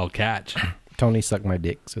 Don't know what I'll catch. Tony sucked my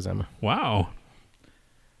dick, says Emma. Wow.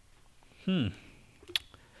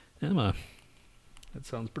 Emma, that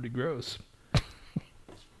sounds pretty gross.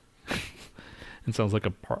 It sounds like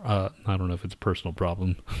I don't know if it's a personal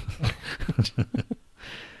problem.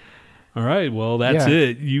 All right, well, that's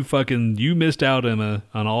it. You missed out, Emma,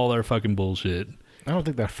 on all our fucking bullshit. I don't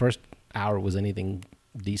think that first hour was anything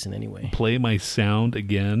decent anyway. Play my sound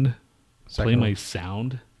again. Play my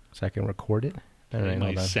sound. So I can record it. All right,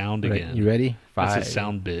 my sound right, again. you ready? 5. That's a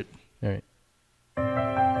sound bit. All right.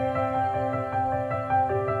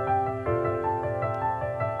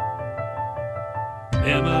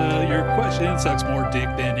 Emma, your question sucks more dick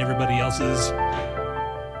than everybody else's.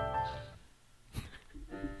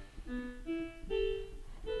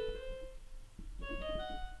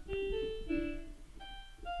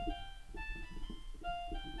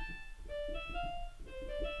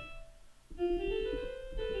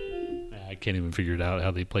 can't even figure it out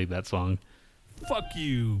how they played that song. Fuck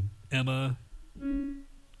you, Emma.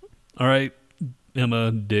 All right,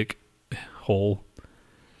 Emma, Dick, Hole.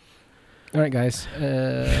 All right, guys.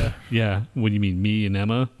 Yeah, what do you mean, me and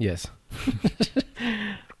Emma? Yes.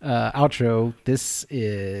 Outro. This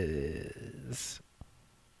is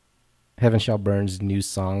Heaven Shall Burn's new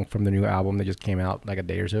song from the new album that just came out like a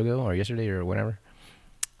day or so ago, or yesterday, or whatever.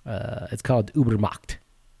 It's called Übermacht,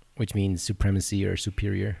 which means supremacy or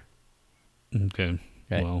superior. Okay.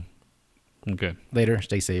 Right. Well, okay. Later,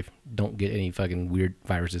 stay safe. Don't get any fucking weird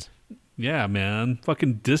viruses. Yeah, man.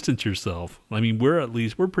 Fucking distance yourself. I mean, we're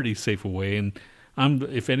pretty safe away, and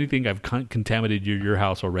if anything, I've contaminated your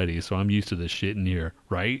house already, so I'm used to this shit in here,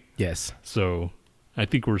 right? Yes. So I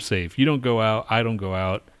think we're safe. You don't go out. I don't go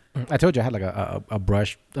out. I told you I had like a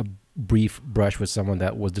brief brush with someone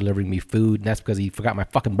that was delivering me food. And that's because he forgot my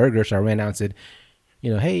fucking burger. So I ran out and said,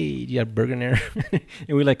 hey, do you have a burger in there?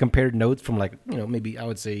 And we like compared notes from like, maybe I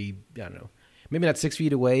would say, I don't know, maybe not 6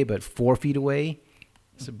 feet away, but 4 feet away.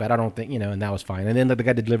 So, but I don't think, and that was fine. And then the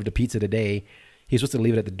guy that delivered the pizza today, he was supposed to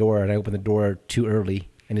leave it at the door, and I opened the door too early.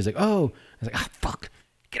 And he's like, oh. I was like, fuck.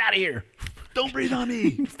 Get out of here. Don't breathe on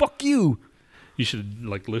me. Fuck you. You should have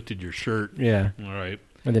like lifted your shirt. Yeah. All right.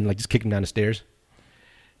 And then like just kick him down the stairs.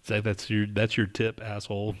 It's like that's your tip,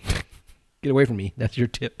 asshole. Get away from me. That's your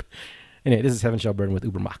tip. Anyway, this is Heaven Shall Burn with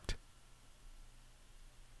Übermacht.